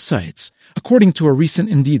job sites. according to a recent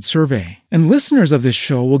Indeed survey. And listeners of this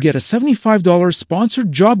show will get a $75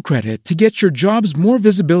 sponsored job credit to get your jobs more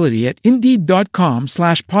visibility at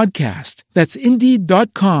Indeed.com/podcast. That's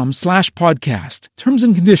Indeed.com/podcast. Terms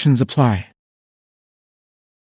and conditions apply.